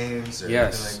games or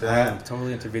Yes, anything like that? I'm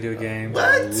totally into video games. What?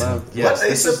 I love. Yes, what a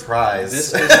this is- surprise! This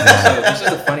is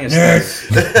the funniest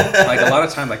thing. Like a lot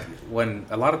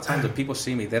of times when people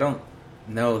see me, they don't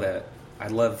know that I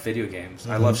love video games.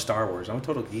 I love Star Wars. I'm a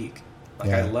total geek. Like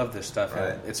I Yeah. love this stuff.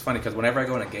 Right. And it's funny because whenever I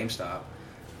go in a GameStop,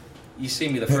 you see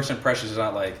me. The first impression is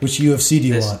not like Which UFC do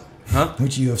you this, want? huh?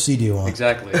 Which UFC do you want?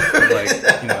 Exactly. Like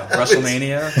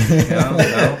WrestleMania. You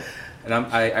know? And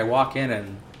I walk in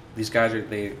and these guys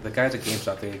the guys at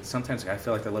GameStop. They sometimes I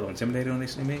feel like they're a little intimidated when they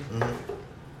see me. Mm-hmm.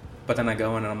 But then I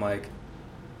go in and I'm like,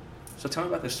 so tell me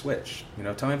about the Switch.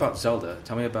 Tell me about Zelda.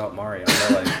 Tell me about Mario.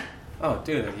 And they're like, oh,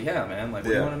 dude, yeah, man. Like, what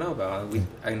do you want to know about?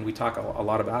 We talk a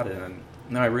lot about it. And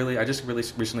no, I just really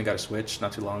recently got a Switch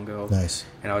not too long ago. Nice.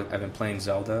 And I've been playing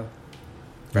Zelda,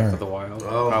 Breath Alright. of the Wild.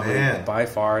 Oh, Probably man. by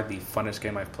far the funnest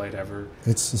game I've played ever.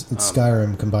 It's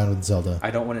Skyrim combined with Zelda. I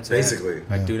don't want it to Basically. end.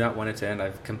 I Yeah. do not want it to end.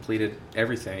 I've completed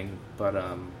everything, but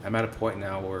I'm at a point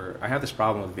now where I have this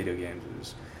problem with video games.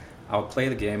 Is I'll play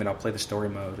the game and I'll play the story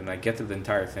mode and I get through the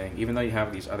entire thing, even though you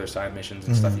have these other side missions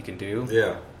and stuff you can do.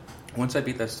 Yeah. Once I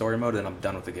beat that story mode, then I'm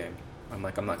done with the game. I'm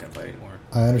like, I'm not going to play it anymore.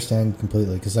 I understand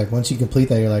completely because like once you complete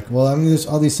that, you're like, well, I mean, there's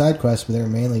all these side quests, but they're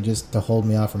mainly just to hold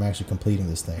me off from actually completing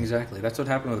this thing. Exactly. That's what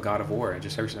happened with God of War. I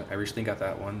recently got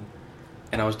that one,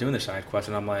 and I was doing the side quest,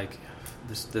 and I'm like,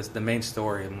 this the main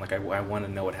story. I'm like, I want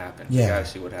to know what happened. Yeah. You gotta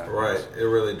see what happened. Right. It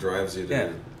really drives you to.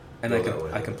 Yeah. And go that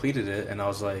way. I completed it, and I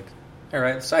was like, all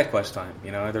right, side quest time.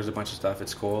 There's a bunch of stuff.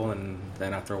 It's cool, and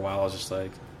then after a while, I was just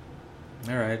like,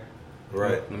 all right.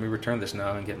 Right. Let me return this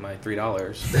now and get my $3.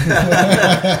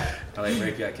 I like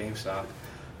rape you at GameStop.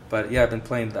 But yeah, I've been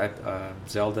playing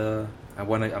Zelda. I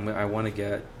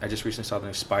just recently saw the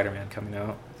new Spider-Man coming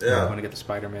out. Yeah. I want to get the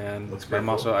Spider-Man. Looks But pretty I'm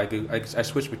also I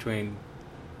switch between.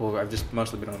 Well, I've just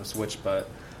mostly been on the Switch, but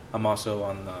I'm also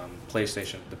on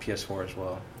PlayStation, the PS4 as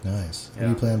well. Nice. What Yeah. do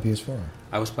you play on PS4?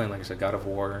 I was playing, like I said, God of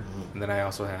War, and then I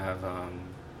also have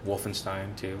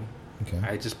Wolfenstein too. Okay.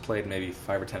 I just played maybe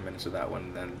 5 or 10 minutes of that one,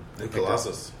 and then New picked up-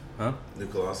 Colossus. Huh? New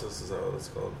Colossus, is that what it's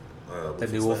called? The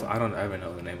new Wolf. I don't even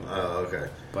know the name of it. Oh, okay.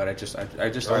 But I just It's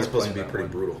started supposed to playing be that pretty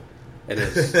one. brutal. It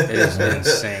is. It is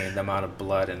insane the amount of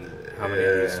blood and how many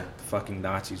of these Yeah. fucking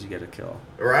Nazis you get to kill,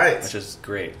 Right. which is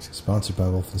great. Sponsored by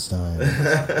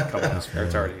Wolfenstein. Come on,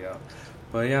 it's already out.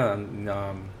 But yeah,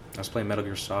 I was playing Metal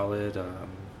Gear Solid.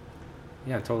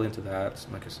 Yeah, I'm totally into that.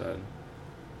 Like I said,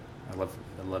 I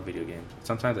love video games.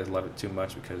 Sometimes I love it too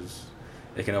much because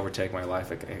it can overtake my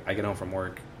life. I get home from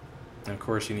work, and of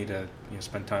course you need to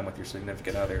spend time with your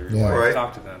significant other Yeah. or Right.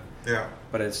 talk to them. Yeah.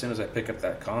 But as soon as I pick up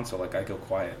that console, like I go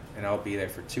quiet, and I'll be there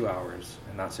for 2 hours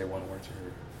and not say one word to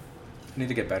her. I need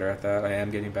to get better at that. I am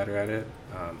getting better at it.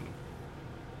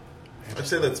 I'd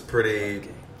say that's pretty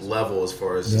level as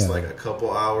far as just like a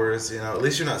couple hours. At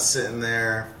least you're not sitting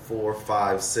there 4,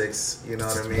 5, 6. You know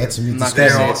what I mean? That's me. I'm not There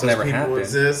gonna say all it's those never people happened.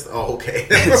 exist. Oh, okay.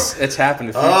 It's happened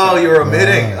a few Oh, times. you're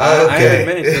admitting. Wow. I'm Okay.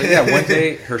 admitting to it. Yeah, one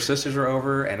day her sisters were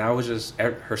over, and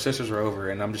her sisters were over,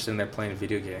 and I'm just in there playing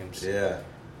video games. Yeah.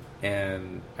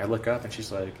 And I look up, and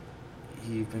she's like,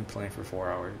 "You've been playing for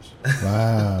 4 hours."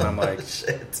 Wow. And I'm like,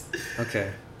 Shit.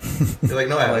 "Okay." You're like,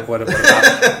 no, I I'm like, haven't. what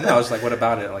about it? No, I was like, what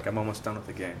about it? Like, I'm almost done with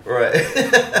the game. Right.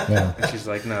 Yeah. And she's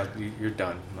like, no, you're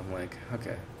done. And I'm like,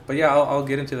 okay. But yeah, I'll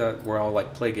get into that where I'll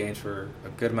like play games for a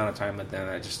good amount of time, and then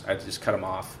I just cut them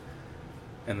off,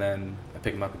 and then I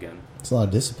pick them up again. It's a lot of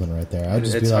discipline right there. I'd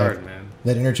just It's be like, hard, man.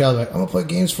 that inner child, like, I'm gonna play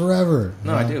games forever.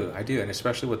 No, You know? I do, and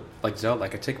especially with like Zelda.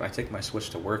 Like I take my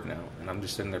Switch to work now, and I'm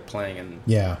just sitting there playing, and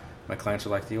Yeah. my clients are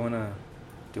like, "Do you wanna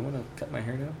cut my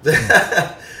hair now?"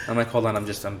 I'm like, "Hold on,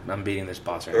 I'm beating this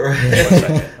boss right now." Right. One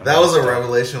second. That was a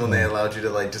revelation when they allowed you to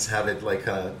like just have it like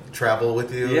kind of travel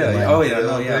with you. Yeah. Right. Oh yeah.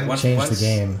 No. Yeah. Change the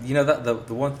game.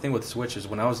 The one thing with Switch is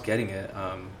when I was getting it,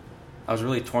 I was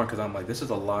really torn because I'm like, this is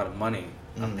a lot of money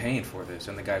I'm paying for this,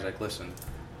 and the guy's like, listen,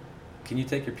 can you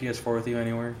take your PS4 with you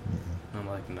anywhere? And I'm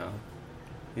like, no.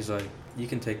 He's like, you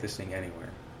can take this thing anywhere.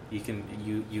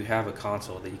 You have a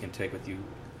console that you can take with you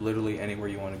literally anywhere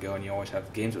you want to go, and you always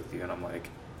have games with you. And I'm like,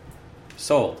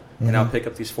 sold. And I'll pick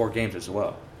up these 4 games as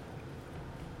well.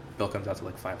 Bill comes out to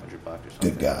like $500 or something.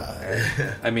 Good guy.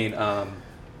 I mean,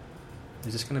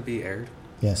 is this going to be aired?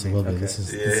 Yes, it will be. Okay. This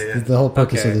is Yeah. the whole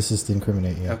purpose Okay. of this is to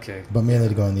incriminate you. Okay. But mainly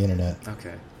to go on the internet.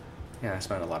 Okay. Yeah, I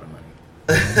spent a lot of money.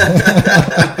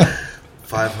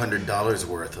 $500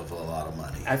 worth of a lot of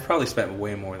money. I've probably spent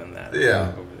way more than that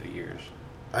Yeah. over the years.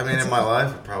 I mean, in my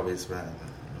life, I probably spent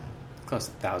Close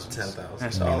to thousands. $10,000.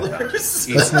 That's all.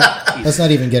 Let's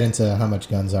not even get into how much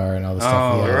guns are and all the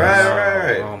stuff. Oh, Yeah.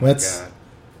 Right. Oh my Let's- god.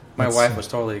 My That's- wife was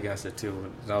totally against it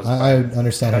too. I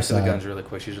understand her back to the side. guns really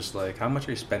quick. She's just like, "How much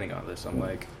are you spending on this?" I'm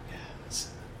like,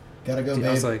 Gotta go, dude,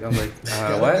 babe. I'm like,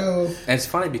 Gotta what? go. And it's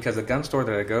funny because the gun store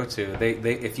that I go to, they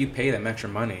if you pay them extra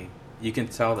money, you can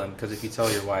tell them, because if you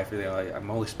tell your wife, you're like, I'm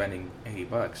only spending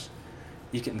 $80.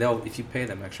 If you pay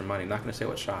them extra money, I'm not going to say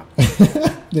what shop.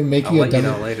 They make I'll you a let you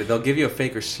dummy. know later. They'll give you a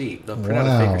fake receipt. They'll print out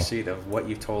a fake Wow. receipt of what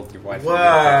you told your wife.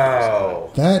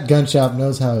 Wow. That gun shop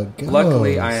knows how it goes.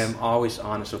 Luckily, I am always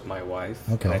honest with my wife.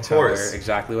 Okay. And I Of tell course. her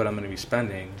exactly what I'm going to be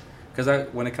spending. Because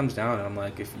when it comes down, I'm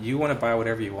like, if you want to buy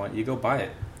whatever you want, you go buy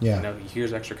it. Yeah. You know,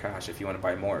 here's extra cash if you want to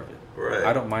buy more of it. Right.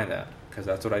 I don't mind that because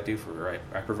that's what I do for her.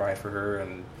 I provide for her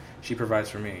and she provides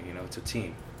for me. You know, it's a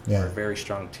team. Yeah. We're a very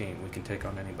strong team. We can take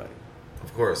on anybody.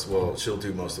 Of course. Well, she'll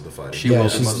do most of the fighting. She Yeah, will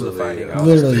do she's most of the fighting. I'll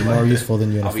Literally just be more like- useful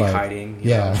than you in a I'll be fight. hiding,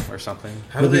 Yeah. or something.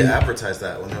 How do they Really? advertise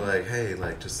that when they're like, hey,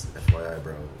 like, just FYI,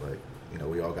 bro, like, you know,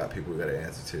 we all got people we got to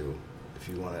answer to. If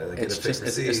you want to like, get It's a just fake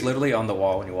receipt. it's literally on the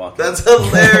wall when you walk in. That's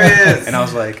hilarious. And I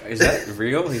was like, "Is that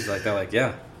real?" They're like,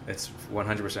 "Yeah, it's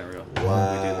 100% real."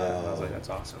 Wow. We do that. And I was like,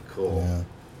 "That's awesome." Cool. Yeah.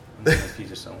 And then if you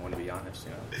just don't want to be honest,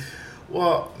 you know.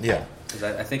 Well, yeah, 'Cause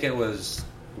I think it was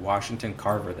Washington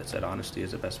Carver that said honesty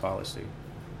is the best policy.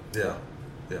 yeah,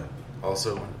 yeah.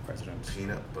 Also, One of the presidents.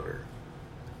 peanut butter.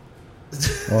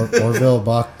 Orville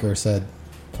Bucker said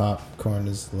popcorn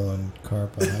is low in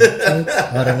carbohydrates.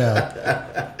 I don't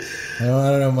know. I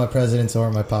don't know my presidents or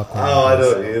my popcorn. Oh, I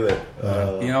don't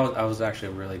either. You know, I was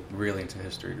actually really into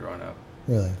history growing up.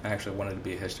 Really? I actually wanted to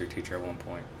be a history teacher at one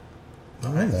point. I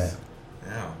know that.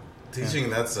 Yeah, teaching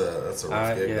that's a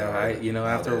rough gig. though, right?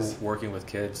 After Nowadays. working with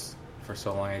kids for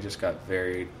so long, I just got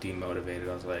very demotivated.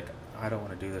 I was like, I don't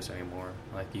want to do this anymore.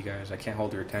 Like, you guys, I can't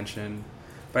hold their attention.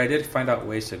 But I did find out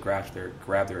ways to grab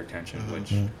their attention, which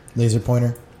Mm. Laser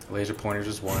pointer, laser pointers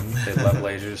is one. They love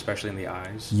lasers, especially in the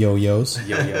eyes. yo-yos.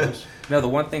 Yo-yos. No, the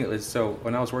one thing is, so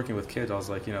when I was working with kids, I was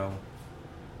like, you know,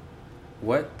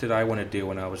 what did I want to do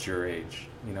when I was your age?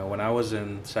 You know, when I was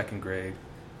in second grade,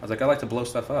 I was like, I like to blow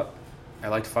stuff up. I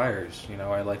liked fires. You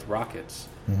know, I liked rockets.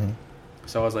 Mm-hmm.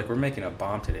 So I was like, we're making a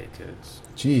bomb today, kids.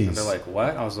 Jeez. And they're like,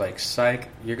 what? I was like, psych,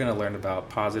 you're going to learn about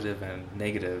positive and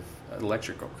negative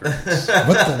electrical currents.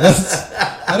 what the? That's,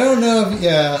 I don't know. If,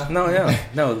 yeah.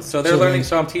 No. So they're Children. learning.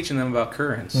 So I'm teaching them about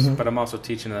currents, Mhm. but I'm also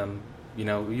teaching them. You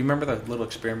know, you remember the little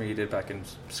experiment you did back in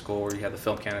school where you had the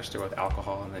film canister with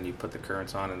alcohol, and then you put the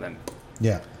currents on, and then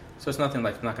Yeah. so it's nothing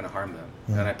like not going to harm them.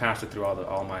 Mhm. And I passed it through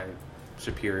all my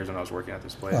superiors when I was working at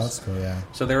this place. Oh, that's cool. Yeah.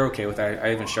 So they're okay with that.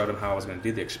 I even showed them how I was going to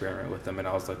do the experiment with them, and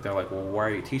I was like, they're like, well, why are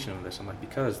you teaching them this? I'm like,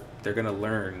 because they're going to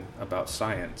learn about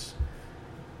science,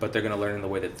 but they're going to learn in the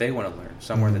way that they want to learn,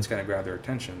 somewhere Mhm. that's going to grab their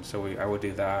attention. So I would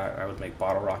do that. I would make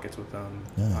bottle rockets with them.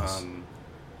 Nice.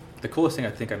 The coolest thing I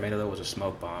think I made of that was a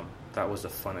smoke bomb. That was the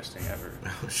funnest thing ever.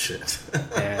 Oh shit.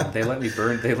 And they let me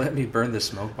burn this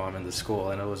smoke bomb in the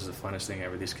school, and it was the funnest thing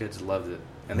ever. These kids loved it,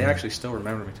 and they Mhm. actually still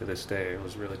remember me to this day. It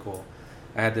was really cool.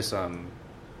 I had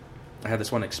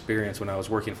this one experience when I was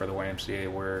working for the YMCA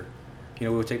where, you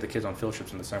know, we would take the kids on field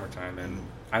trips in the summertime, and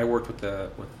I worked with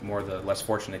more of the less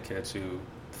fortunate kids who,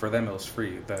 for them, it was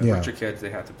free. The Yeah. richer kids, they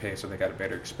had to pay, so they got a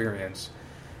better experience.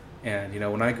 And you know,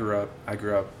 when I grew up,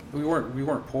 we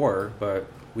weren't poor, but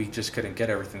we just couldn't get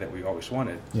everything that we always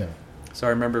wanted. Yeah. So I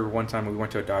remember one time we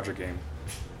went to a Dodger game,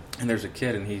 and there's a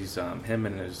kid, and he's him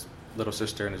and his little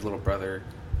sister and his little brother.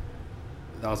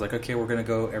 I was like, okay, we're gonna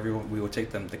go. Everyone, we would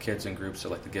take the kids in groups to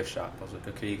like the gift shop. I was like,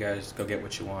 okay, you guys go get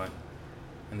what you want.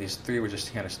 And these three were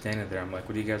just kind of standing there. I'm like,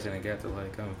 what are you guys gonna get? They're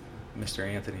like, oh, Mr.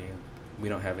 Anthony, we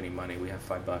don't have any money. We have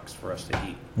 $5 for us to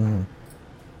eat. Mm-hmm.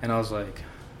 And I was like,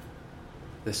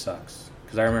 this sucks.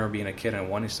 Because I remember being a kid and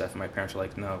wanting stuff, and my parents were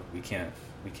like, no, we can't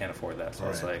afford that. So I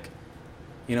was Right. like,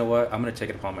 you know what? I'm going to take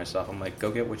it upon myself. I'm like,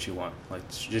 go get what you want. Like,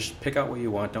 just pick out what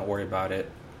you want. Don't worry about it.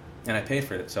 And I paid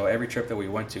for it. So every trip that we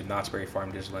went to, Knott's Berry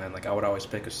Farm, Disneyland, like I would always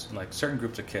pick like certain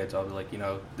groups of kids. I'll be like, you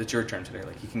know, it's your turn today.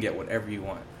 Like you can get whatever you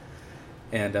want.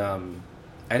 And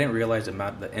I didn't realize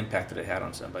the impact that it had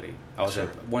on somebody. Sure.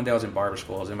 One day I was in barber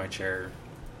school. I was in my chair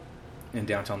in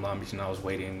downtown Long Beach, and I was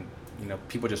waiting. You know,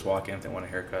 people just walk in if they want a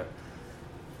haircut.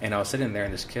 And I was sitting there,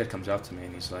 and this kid comes up to me,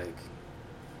 and he's like,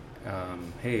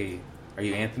 hey, are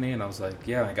you Anthony? And I was like,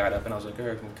 yeah. And I got up, and I was like,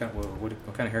 Eric, what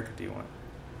kind of haircut do you want?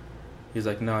 He's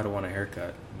like, no, I don't want a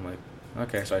haircut. I'm like,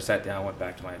 okay. So I sat down, went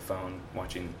back to my phone,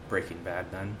 watching Breaking Bad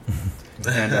then.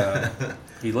 And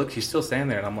he's still standing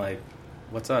there, and I'm like,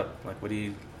 what's up? Like, what do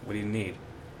you need?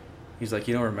 He's like,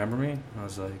 you don't remember me? And I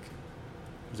was like,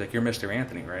 he's like, you're Mr.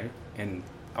 Anthony, right? And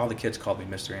all the kids called me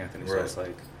Mr. Anthony. So I was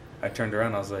like, I turned around,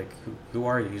 and I was like, who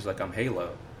are you? He's like, I'm Halo.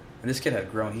 And this kid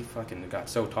had grown. He fucking got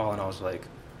so tall, and I was like,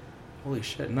 holy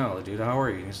shit, no, dude, how are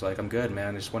you? And he's like, I'm good,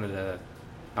 man.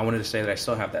 I wanted to say that I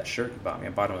still have that shirt you bought me. I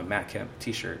bought him a Matt Kemp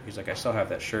t-shirt. He's like, I still have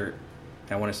that shirt,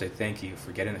 and I want to say thank you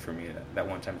for getting it for me that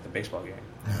one time at the baseball game.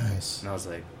 Nice. And I was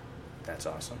like, that's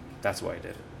awesome. That's why I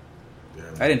did it. Yeah.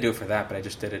 I didn't do it for that, but I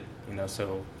just did it,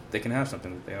 so they can have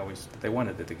something that they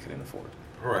wanted that they couldn't afford.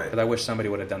 Right. But I wish somebody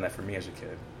would have done that for me as a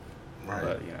kid. Right.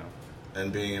 But,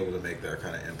 and being able to make that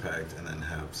kind of impact and then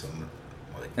have some,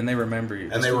 and they remember you.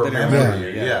 And they remember you.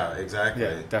 Yeah. Yeah, exactly.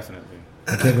 Yeah, definitely.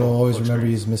 The kid will always remember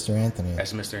great. you as Mr. Anthony.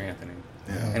 As Mr. Anthony.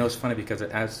 Yeah. And it was funny because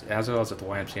as I was at the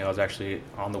YMCA, I was actually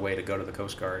on the way to go to the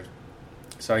Coast Guard.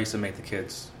 So I used to make the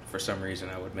kids, for some reason,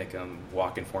 I would make them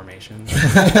walk in formation.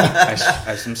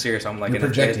 I'm serious. I'm like, You're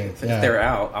projecting. If they're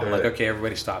out, I'm like, okay,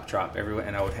 everybody stop, drop, everyone.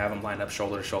 And I would have them lined up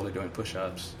shoulder to shoulder doing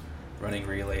push-ups, running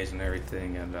relays and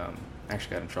everything. And I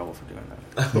actually got in trouble for doing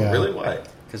that. Yeah. Really? Why?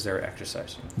 Because they were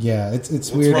exercising. Yeah, it's What's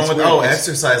weird. wrong with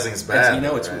exercising is bad. It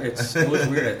right? was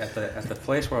weird at the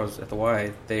place where I was at the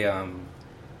Y.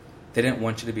 They didn't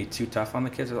want you to be too tough on the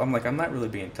kids. I'm like, I'm not really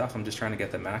being tough. I'm just trying to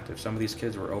get them active. Some of these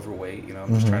kids were overweight.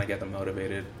 I'm just trying to get them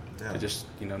motivated to just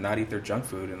not eat their junk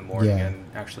food in the morning and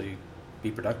actually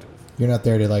be productive. You're not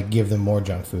there to like give them more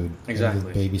junk food.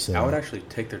 Exactly. Babysit. I would actually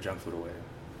take their junk food away.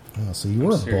 Oh, so you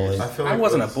were a bully. I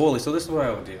wasn't a bully. So this is what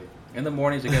I would do. In the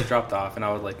mornings, they get dropped off, and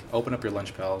I would like open up your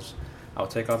lunch pails. I would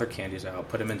take all their candies out,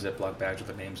 put them in Ziploc bags with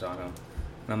their names on them,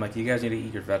 and I'm like, you guys need to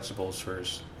eat your vegetables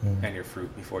first and your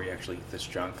fruit before you actually eat this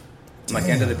junk. I'm like,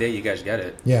 end of the day, you guys get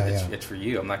it. It's for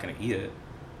you. I'm not going to eat it.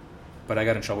 But I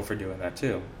got in trouble for doing that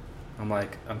too. I'm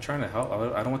like, I'm trying to help.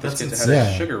 I don't want these kids to have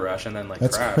a sugar rush and then like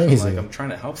That's crash. Crazy. I'm like, I'm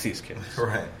trying to help these kids.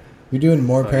 Right. You're doing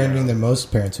more parenting than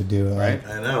most parents would do. Right?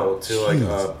 I know, to like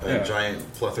a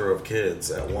giant plethora of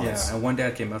kids at once. Yeah, and one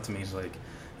dad came up to me, he's like,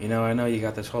 I know you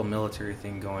got this whole military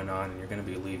thing going on and you're going to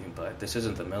be leaving, but this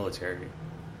isn't the military.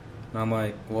 And I'm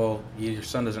like, well, your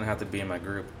son doesn't have to be in my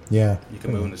group. Yeah. You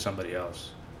can move into somebody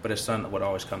else. But his son would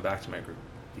always come back to my group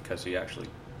because he actually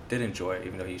did enjoy it,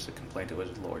 even though he used to complain to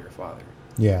his lawyer father.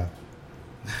 Yeah.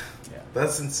 Yeah.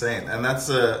 That's insane. And that's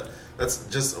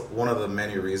just one of the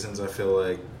many reasons I feel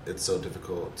like it's so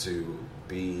difficult to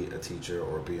be a teacher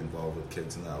or be involved with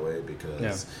kids in that way,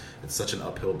 because it's such an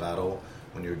uphill battle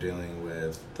when you're dealing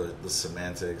with the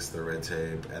semantics, the red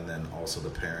tape, and then also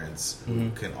the parents who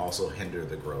can also hinder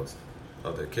the growth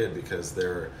of their kid, because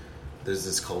there's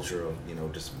this culture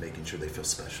of just making sure they feel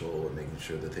special and making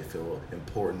sure that they feel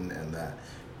important, and that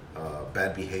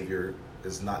bad behavior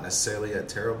is not necessarily a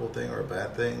terrible thing or a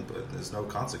bad thing, but there's no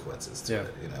consequences to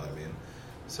it. You know what I mean?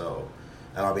 So,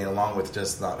 and I mean, along with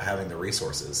just not having the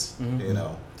resources,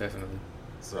 Definitely.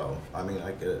 So, I mean,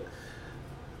 I get it.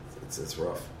 It's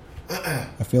rough.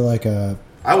 I feel like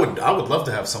I would love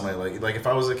to have somebody like if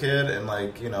I was a kid and I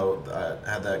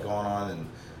had that going on, and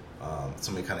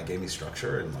somebody kind of gave me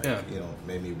structure and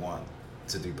made me want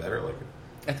to do better.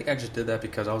 I think I just did that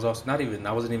because I was also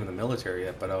I wasn't even in the military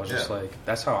yet, but I was just like,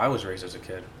 that's how I was raised as a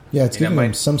kid. Yeah, it's giving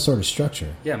them some sort of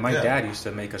structure. Yeah, my dad used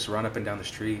to make us run up and down the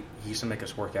street. He used to make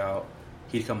us work out.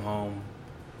 He'd come home,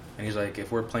 and he's like,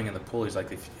 if we're playing in the pool, he's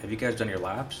like, have you guys done your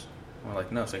laps? We're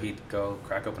like, no. So he'd go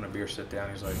crack open a beer, sit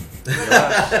down. He's like,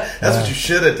 that's what you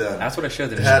should have done. That's what I should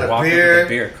have done. Had just a walk beer. up with a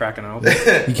beer, cracking open.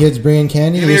 You kids bringing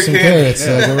candy? Here's some carrots.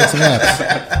 Go with some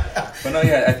laps. But no,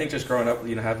 yeah, I think just growing up,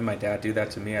 having my dad do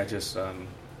that to me, I just, I'm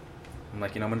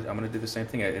like, I'm gonna do the same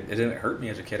thing. It didn't hurt me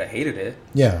as a kid. I hated it.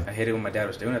 Yeah. I hated what my dad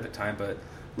was doing at the time. But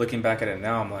looking back at it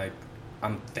now, I'm like,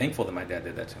 I'm thankful that my dad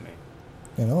did that to me.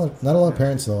 Yeah, not a lot of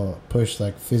parents will push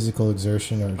like physical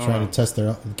exertion or try to test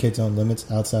their kids' own limits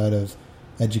outside of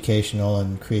educational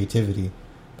and creativity.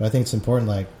 But I think it's important,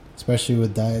 like especially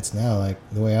with diets now, like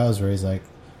the way I was raised, like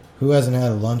who hasn't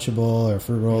had a Lunchable or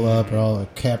fruit roll up or all a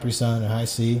Capri Sun or High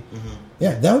C?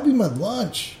 Yeah, that would be my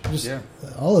lunch. Just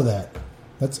all of that.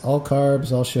 That's all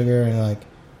carbs, all sugar, and like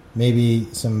maybe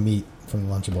some meat from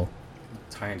the Lunchable.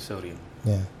 It's high in sodium.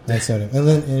 Yeah, high sodium. And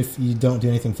then if you don't do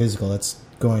anything physical, that's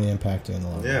going to impact you in the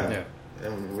long run. Yeah.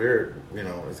 And we're,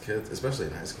 as kids, especially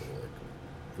in high school,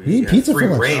 we eat pizza for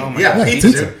lunch.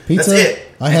 Pizza. That's it.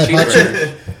 I had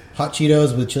hot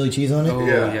Cheetos with chili cheese on it. Oh,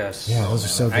 yes. Yeah, those are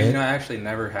so good. I actually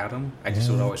never had them. I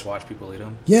just would always watch people eat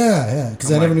them. Yeah,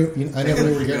 because I never knew we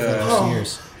were getting them for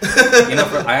years.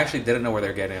 I actually didn't know where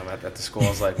they're getting them at the school. I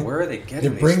was like, where are they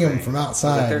getting these? They bring them from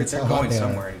outside. They're going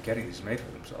somewhere and getting these made for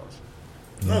themselves.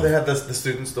 No, they have the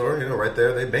student store, right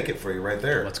there. They make it for you right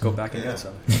there. Let's go back and get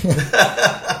some.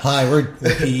 Hi, we're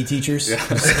PE teachers.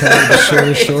 Just covered the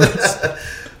shortest shorts.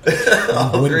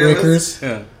 Windbreakers.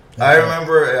 Yeah. I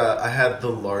remember I had the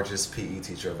largest PE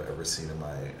teacher I've ever seen in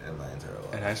my entire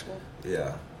life. In high school?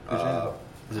 Yeah.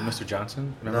 Was it Mr.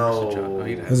 Johnson? No.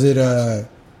 Was it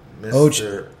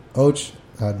Mr. Och.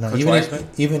 No, Coach even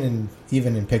Weissman?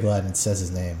 even in Pig Latin it says his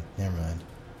name. Never mind.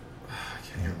 I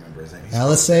can't even remember his name. He's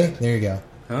Alice called- There you go.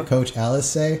 Huh? Coach Alice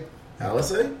Say.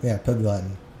 Alice? Yeah, Pig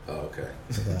Latin. Oh, okay.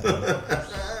 Pig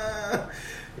Latin.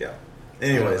 Yeah.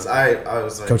 Anyways, I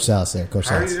was like, Coach Salas there. Coach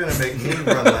how are Salas. you going to make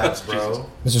me run laps, bro?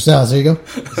 Mr. Salas, there you go.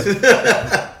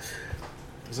 I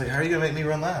was like, how are you going to make me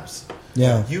run laps?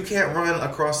 Yeah. You can't run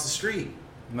across the street.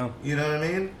 No. You know what I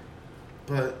mean?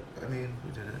 But, I mean,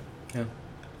 we did it. Yeah. It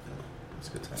was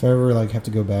a good time. If I ever like have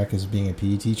to go back as being a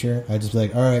PE teacher, I'd just be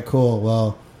like, all right, cool.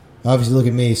 Well, obviously look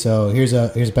at me. So here's a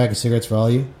pack of cigarettes for all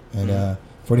you, and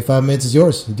 45 minutes is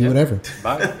yours. You do whatever.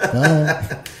 Bye.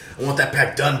 Bye. I want that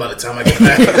pack done by the time I get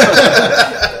back.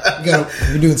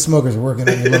 You're doing smokers. We're working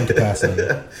on your lung capacity.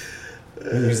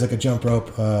 Here's like a jump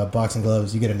rope, boxing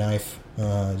gloves. You get a knife.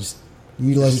 Just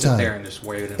utilize Just your sit time. there and just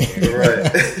wave it in the air.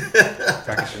 Right.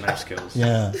 Practice your knife skills.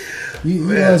 Yeah.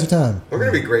 Utilize your time. We're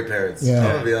going to be great parents. Yeah. I'm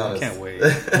going to be I honest. can't wait. Oh,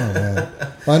 man.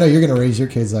 Well, I know you're going to raise your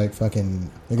kids like fucking.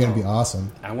 They're going to be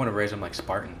awesome. I want to raise them like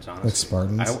Spartans, honestly. Like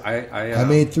Spartans? I I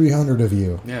made 300 of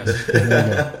you. Yes. There you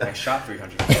go. I shot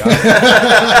 300.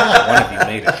 One of you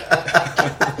made it.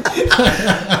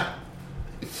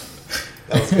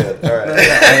 That was good. All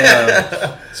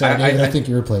right. Sorry, David, I think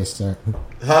you're replaced. Sorry.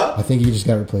 Huh? I think you just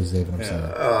got replaced, David. I'm Yeah.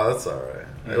 sorry. Oh, that's all right.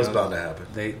 It was bound to happen.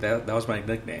 That was my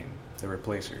nickname, the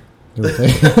Replacer. You're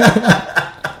replaced.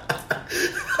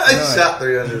 I shot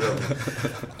 300 of them.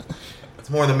 It's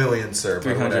more than millions, sir. but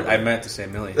 300. whatever. I meant to say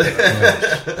million.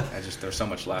 I just there's so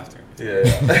much laughter. Yeah.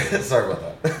 Sorry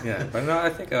about that. Yeah, but no, I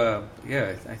think I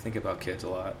think about kids a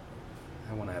lot.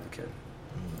 I want to have a kid.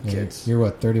 Yeah, Kids. You're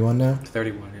what, 31 now?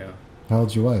 31. Yeah, How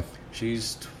old's your wife?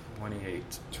 she's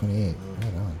 28. 28. Right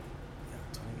on.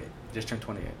 Yeah, 28. Just turned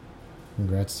 28.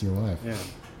 Congrats to your wife. Yeah.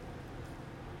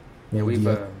 When, We've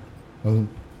do you,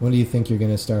 when do you think you're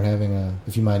going to start having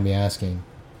if you mind me asking,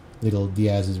 little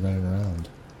Diaz's running around?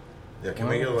 Yeah, can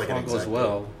we get like if an all goes exact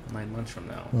well, 9 months from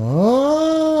now.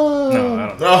 Oh! No, I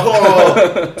don't know.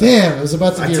 Oh, Damn, it was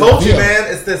about to be I a told you, reveal.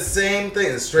 man. It's the same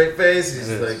thing. The straight face. He's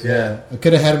It is. like, yeah. I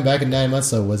could have had him back in 9 months,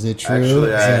 though. Was it true?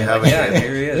 Actually, I Is it- have a Yeah, kid.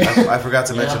 here he is. I forgot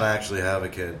to mention I actually have a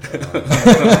kid.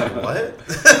 What?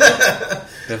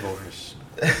 Divorce.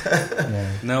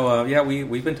 Yeah. No, yeah,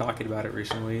 we've been talking about it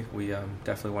recently. We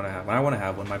definitely want to have. I want to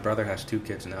have one. My brother has 2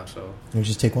 kids now, so You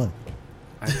just take one.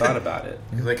 I thought about it.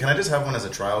 He's like, can I just have one as a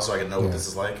trial so I can know Yeah. what this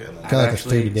is like? And then, Kinda like a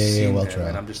actually 30-day seen AOL them, trial.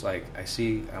 and I'm just like,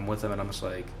 I'm with them, and I'm just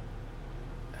like,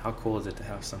 how cool is it to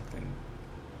have something,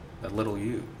 a little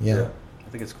you? Yeah. I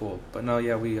think it's cool. But no,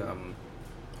 yeah, we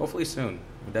hopefully soon.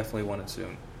 We definitely want it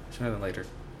soon, sooner than later.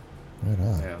 Right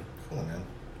on. Yeah. cool, man.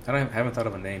 haven't thought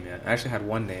of a name yet. I actually had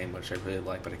one name which I really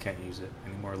like, but I can't use it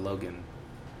anymore. Logan.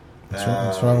 What's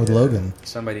wrong with yeah. Logan?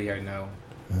 Somebody I know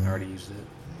already used it.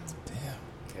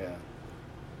 Damn. Yeah.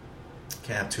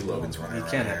 Can't have 2 Logans running You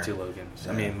around can't here. have 2 Logans.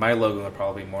 Yeah. I mean, my Logan would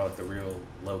probably be more like the real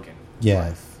Logan.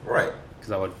 Yeah. Right.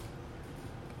 Because I would,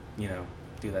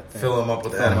 do that thing. Fill him up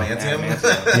with Fill 'em up with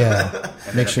adamantium. Yeah.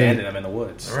 And Make then sure- abandon them in the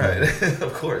woods. Right.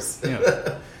 Of course. Yeah.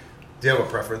 Do you have a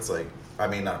preference? Like, I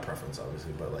mean, not a preference,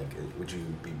 obviously, but like, would you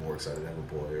be more excited to have a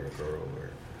boy or a girl? Or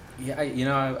Yeah,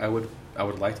 I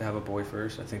would like to have a boy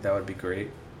first. I think that would be great.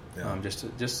 Yeah.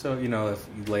 Just so if you,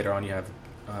 later on you have,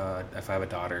 if I have a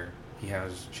daughter,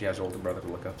 she has an older brother to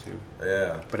look up to.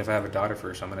 Yeah. But if I have a daughter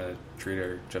first, I'm gonna treat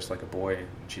her just like a boy, and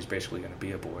she's basically gonna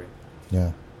be a boy.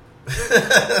 Yeah.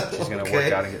 She's gonna Okay.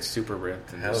 work out and get super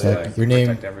ripped and Hell just yeah. Like, your name-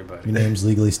 protect everybody. Your name's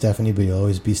legally Stephanie, but you'll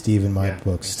always be Steve in my Yeah,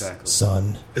 books. exactly.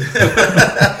 Son.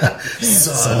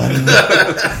 Son.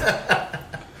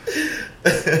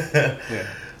 Yeah.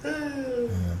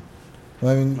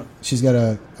 Well, I mean, she's got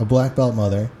a black belt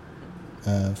mother.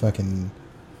 Fucking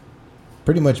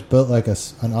pretty much built like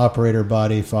an operator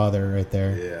body father right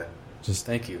there. Yeah. Just,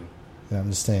 Thank you. I'm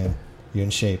just saying, you're in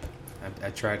shape. I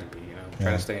tried to be, Yeah.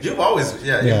 trying to stay in You've shape. always,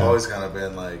 Yeah. you've always kind of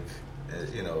been like,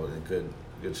 in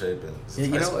good shape. And Yeah, since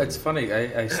high school. it's funny.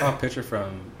 I saw a picture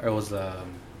from it was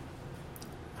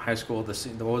high school. What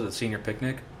was it? Senior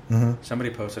picnic. Mm-hmm. Somebody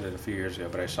posted it a few years ago,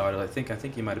 but I saw it. I think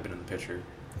you might have been in the picture.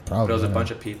 Probably. But it was a yeah.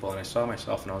 bunch of people, and I saw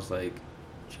myself, and I was like,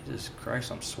 Jesus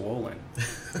Christ, I'm swollen.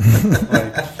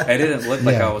 Like, I didn't look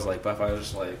like Yeah. I was like buff. I was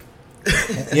just like,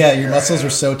 Yeah, your muscles were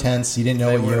so tense. You didn't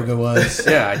know They what were. yoga was.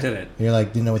 yeah, I didn't. You're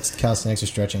like, didn't know what calisthenics or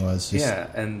stretching was. Just,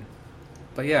 Yeah,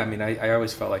 but yeah, I mean, I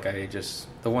always felt like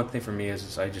the one thing for me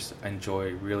is I just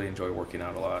really enjoy working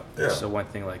out a lot. Yeah. So one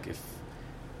thing, like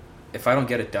if I don't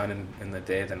get it done in the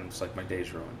day, then it's like my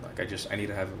day's ruined. Like I need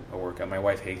to have a workout. My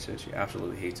wife hates it. She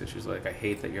absolutely hates it. She's like, I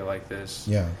hate that you're like this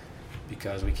Yeah.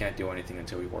 because we can't do anything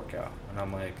until we work out. And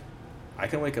I'm like, I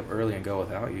can wake up early and go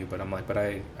without you, but I'm like, but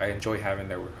I enjoy having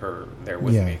her there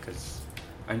with Yeah. me because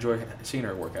I enjoy seeing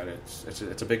her work out.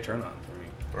 It's a big turn on for me.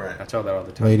 Right. I tell that all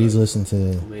the time. Ladies, but- listen to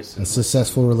Listen. a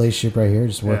successful relationship right here.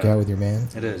 Just work Yeah. out with your man.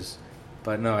 It is.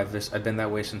 But no, I've been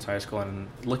that way since high school. And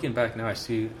looking back now, I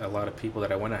see a lot of people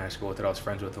that I went to high school with, that I was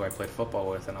friends with, who I played football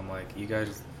with, and I'm like, you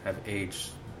guys have aged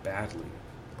badly.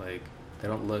 Like, they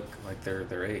don't look like they're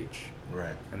their age.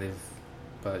 Right. And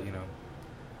but you know,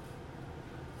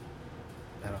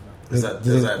 I don't know.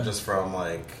 Is that just from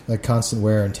like? Like constant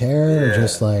wear and tear, or Yeah.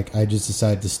 just like I just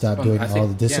decided to stop Well, doing I all think-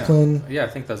 the discipline. Yeah, I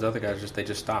think those other guys they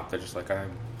just stopped. They're just like, I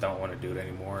don't want to do it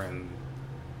anymore, and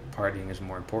partying is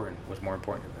more important. Was more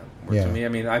important to them. Where Yeah. To me, I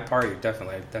mean, I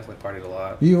definitely partied a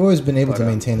lot. You've always been able But, to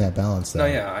maintain that balance, though. No,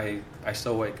 yeah, I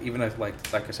still wake. Even if like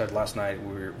I said last night,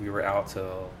 we were out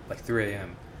till like 3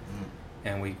 a.m.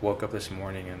 and we woke up this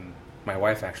morning, and my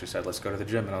wife actually said, "Let's go to the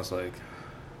gym," and I was like,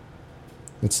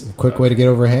 It's a quick way to get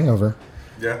over a hangover.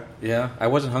 Yeah. "Yeah." I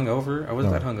wasn't hungover. I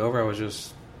wasn't No. that hungover. I was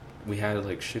just. We had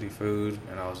like shitty food,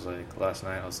 and I was like, last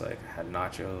night I was like, I had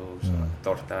nachos, and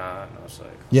torta, and I was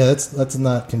like, Yeah, that's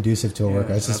not conducive to a yeah.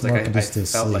 workout. It's And I just was more like, conducive I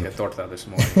to felt sleep. like a torta this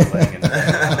morning, laying in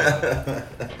bed.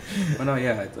 But no,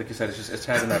 yeah, like you said, it's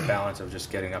having that balance of just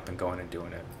getting up and going and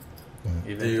doing it,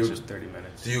 Yeah. even if it's just 30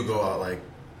 minutes. Do you go out like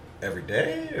every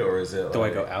day, or is it? Like, Do I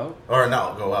go out? Or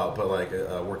not go out, but like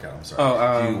a workout. I'm sorry.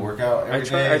 Oh, do you work out every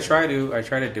day? I try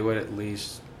to do it at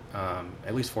least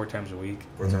 4 times a week.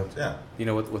 4 times? Yeah. You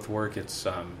know, with work, it's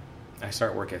I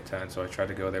start work at 10, so I try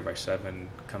to go there by 7,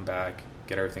 come back,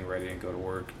 get everything ready, and go to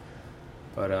work.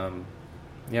 But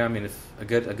yeah, I mean, if a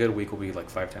good week will be like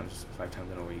 5 times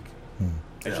in a week.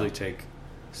 I usually take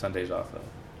Sundays off though,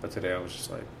 but today I was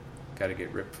just like, got to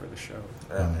get ripped for the show.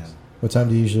 Yeah, man. What time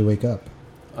do you usually wake up?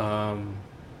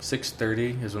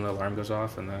 6:30 is when the alarm goes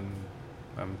off, and then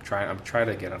I'm trying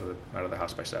to get out of the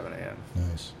house by 7 a.m.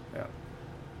 Nice. Yeah.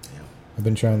 I've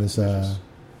been trying this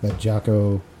that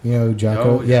Jocko. You know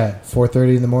Jocko? Oh, yeah.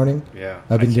 4:30 in the morning. Yeah.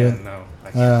 I've been doing-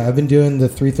 I've been doing the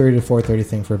 3:30 to 4:30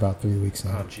 thing for about 3 weeks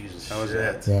now. Oh Jesus, how was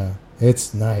that? Shit. Yeah,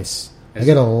 it's nice. I Is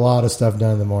get it? a lot of stuff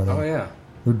done in the morning. Oh yeah.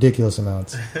 Ridiculous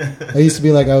amounts. I used to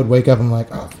be like, I would wake up and I'm like,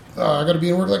 oh, I got to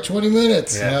be at work like 20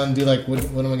 minutes. Yeah. And do like, what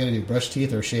am I going to do? Brush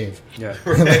teeth or shave? Yeah.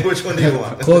 Right, which one do you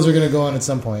want? Clothes are going to go on at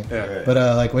some point. Yeah. Right. But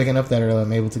like waking up that early,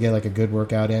 I'm able to get like a good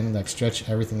workout in, like stretch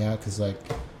everything out because like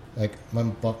my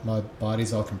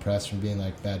body's all compressed from being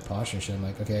like bad posture and shit. I'm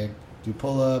like, okay, do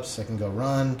pull-ups, I can go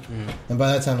run. And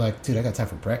by that time, like, dude, I got time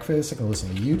for breakfast. I can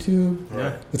listen to YouTube.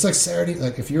 Right. It's like Saturday.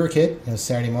 Like if you're a kid and it's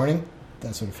Saturday morning,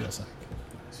 that's what it feels like.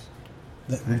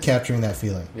 We're capturing that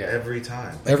feeling. Yeah. Every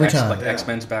time. Every time. Like Yeah.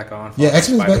 X-Men's back on. Yeah,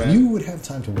 X-Men's back. Spider-Man. You would have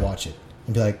time to watch it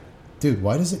and be like, dude,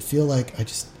 why does it feel like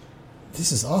this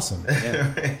is awesome?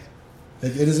 Yeah.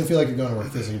 It doesn't feel like you're going to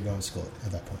work. This is you're going to school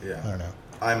at that point. Yeah. I don't know.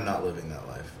 I'm not living that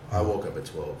life. I woke up at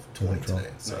 12:20 12. today.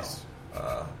 So, Nice.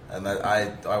 and that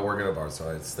I work at a bar,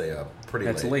 so I stay up pretty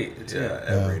That's late. It's- Yeah,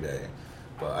 yeah. every day.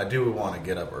 But I do want to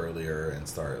get up earlier and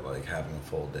start like having a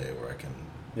full day where I can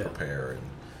Yeah. prepare, and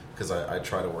because I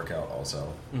try to work out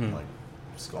also, Mhm. like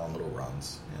just go on little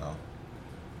runs,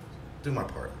 do my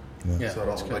part, Yeah. so I don't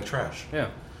that's look good. like trash. Yeah.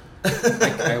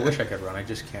 I wish I could run. I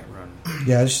just can't run.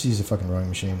 Yeah, I just use a fucking rowing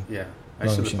machine. Yeah. I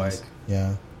just do the machines. bike.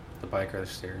 Yeah. The bike or the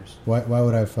stairs. Why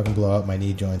would I fucking blow out my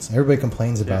knee joints? Everybody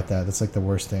complains about Yeah. that. That's like the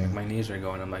worst thing. My knees are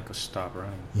going. I'm like, stop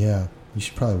running. Yeah. You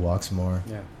should probably walk some more.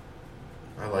 Yeah.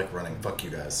 I like running. Fuck you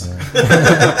guys.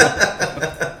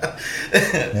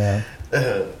 Yeah.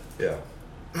 Yeah.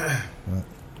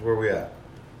 Where we at?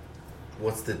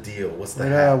 What's the deal? What's the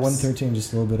Right, haps? 113,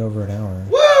 just a little bit over an hour.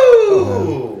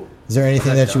 Woo! Is there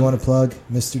anything That's that you done. want to plug,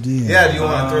 Mr. D? Yeah, do you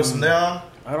want to throw some down?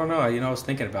 I don't know. I was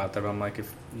thinking about that. But I'm like,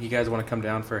 if you guys want to come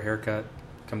down for a haircut,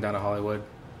 come down to Hollywood.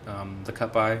 The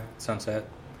Cut by Sunset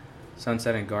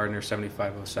and Gardner,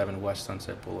 7507 West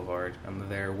Sunset Boulevard. I'm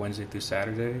there Wednesday through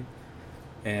Saturday.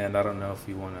 And I don't know if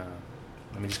you want to.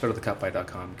 Just go to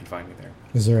thecutby.com. You can find me there.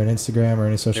 Is there an Instagram or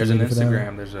any social There's an media for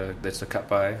them? Instagram. There's the Cut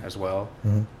by as well.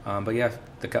 Mhm. But yeah,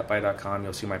 thecutby.com.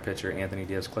 You'll see my picture, Anthony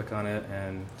Diaz. Click on it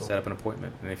and set up an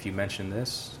appointment. And if you mention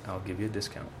this, I'll give you a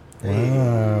discount.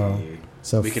 Wow. Hey.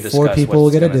 So We can 4 discuss people will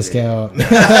what's get a gonna be. discount.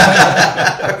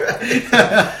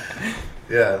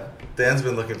 Yeah, Dan's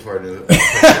been looking for a new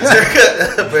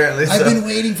haircut, apparently. I've so. been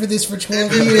waiting for this for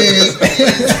 12 years.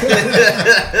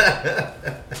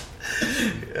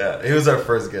 Yeah, he was our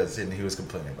first guest, and he was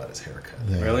complaining about his haircut.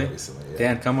 Yeah. Really? Recently, yeah.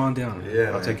 Dan, come on down. Yeah,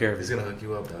 I'll man. take care of He's you. gonna hook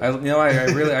you up. Dog. I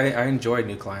really I enjoy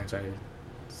new clients.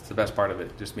 It's the best part of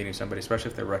it. Just meeting somebody,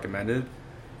 especially if they're recommended.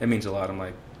 It means a lot. I'm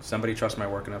like, somebody trusts my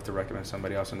work enough to recommend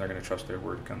somebody else, and they're going to trust their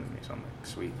word to come to me. So I'm like,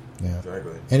 sweet. Yeah.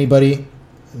 Exactly. Anybody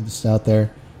just out there,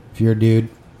 if you're a dude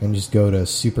and just go to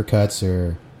Supercuts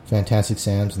or Fantastic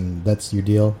Sam's and that's your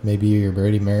deal, maybe you're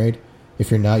already married. If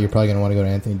you're not, you're probably going to want to go to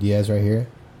Anthony Diaz right here.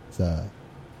 It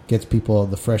gets people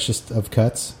the freshest of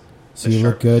cuts, so you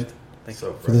look good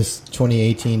So for this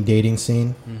 2018 dating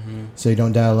scene. Mm-hmm. So you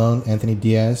don't die alone. Anthony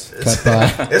Diaz, cut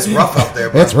by. It's rough out there,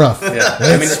 bro. It's rough. Yeah,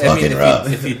 It's fucking rough.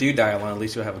 If you do die alone, at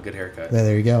least you'll have a good haircut. Yeah,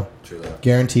 there you go. True that.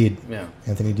 Guaranteed. Yeah.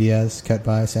 Anthony Diaz, cut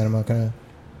by Santa Monica.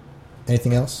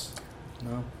 Anything else?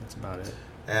 No, that's about it.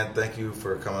 And thank you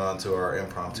for coming on to our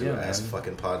impromptu ass man.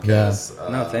 fucking podcast.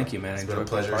 No, thank you, man. It's I been a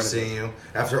enjoyed being pleasure part of seeing you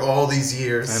after all these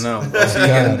years. I know. I'll see you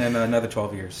again in another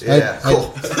 12 years. Yeah,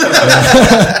 cool.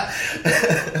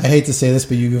 I hate to say this,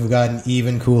 but you've gotten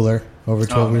even cooler over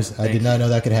 12 man, years. I thank did not know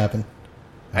that could happen.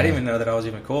 I didn't even know that I was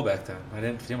even cool back then. I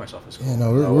didn't feel myself as cool. Yeah,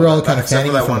 no, we're all kind of except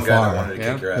fanning for you that from one guy that afar. wanted to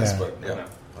kick your ass, Yeah. but yeah.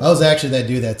 I was actually that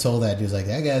dude that told that dude, was like,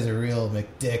 that guy's a real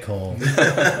McDickhole.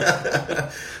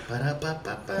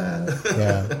 Ba-da-ba-ba-ba.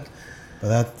 Yeah.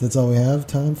 But that's all we have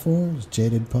time for. Is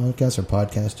Jaded Podcast or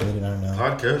Podcast Jaded? I don't know.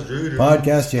 Podcast, dude.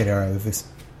 Podcast Jaded. All right,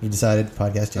 we decided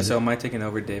Podcast Jaded. So am I taking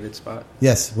over David's spot?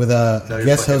 Yes, with No, you're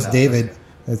guest fucking host not. David.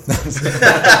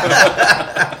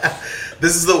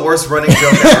 This is the worst running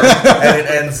joke ever, and it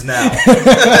ends now.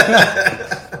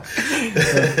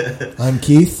 I'm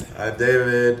Keith. I'm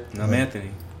David. And I'm Anthony.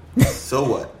 So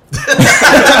what?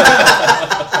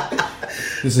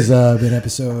 This has been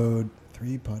episode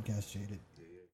 3, Podcast Jaded.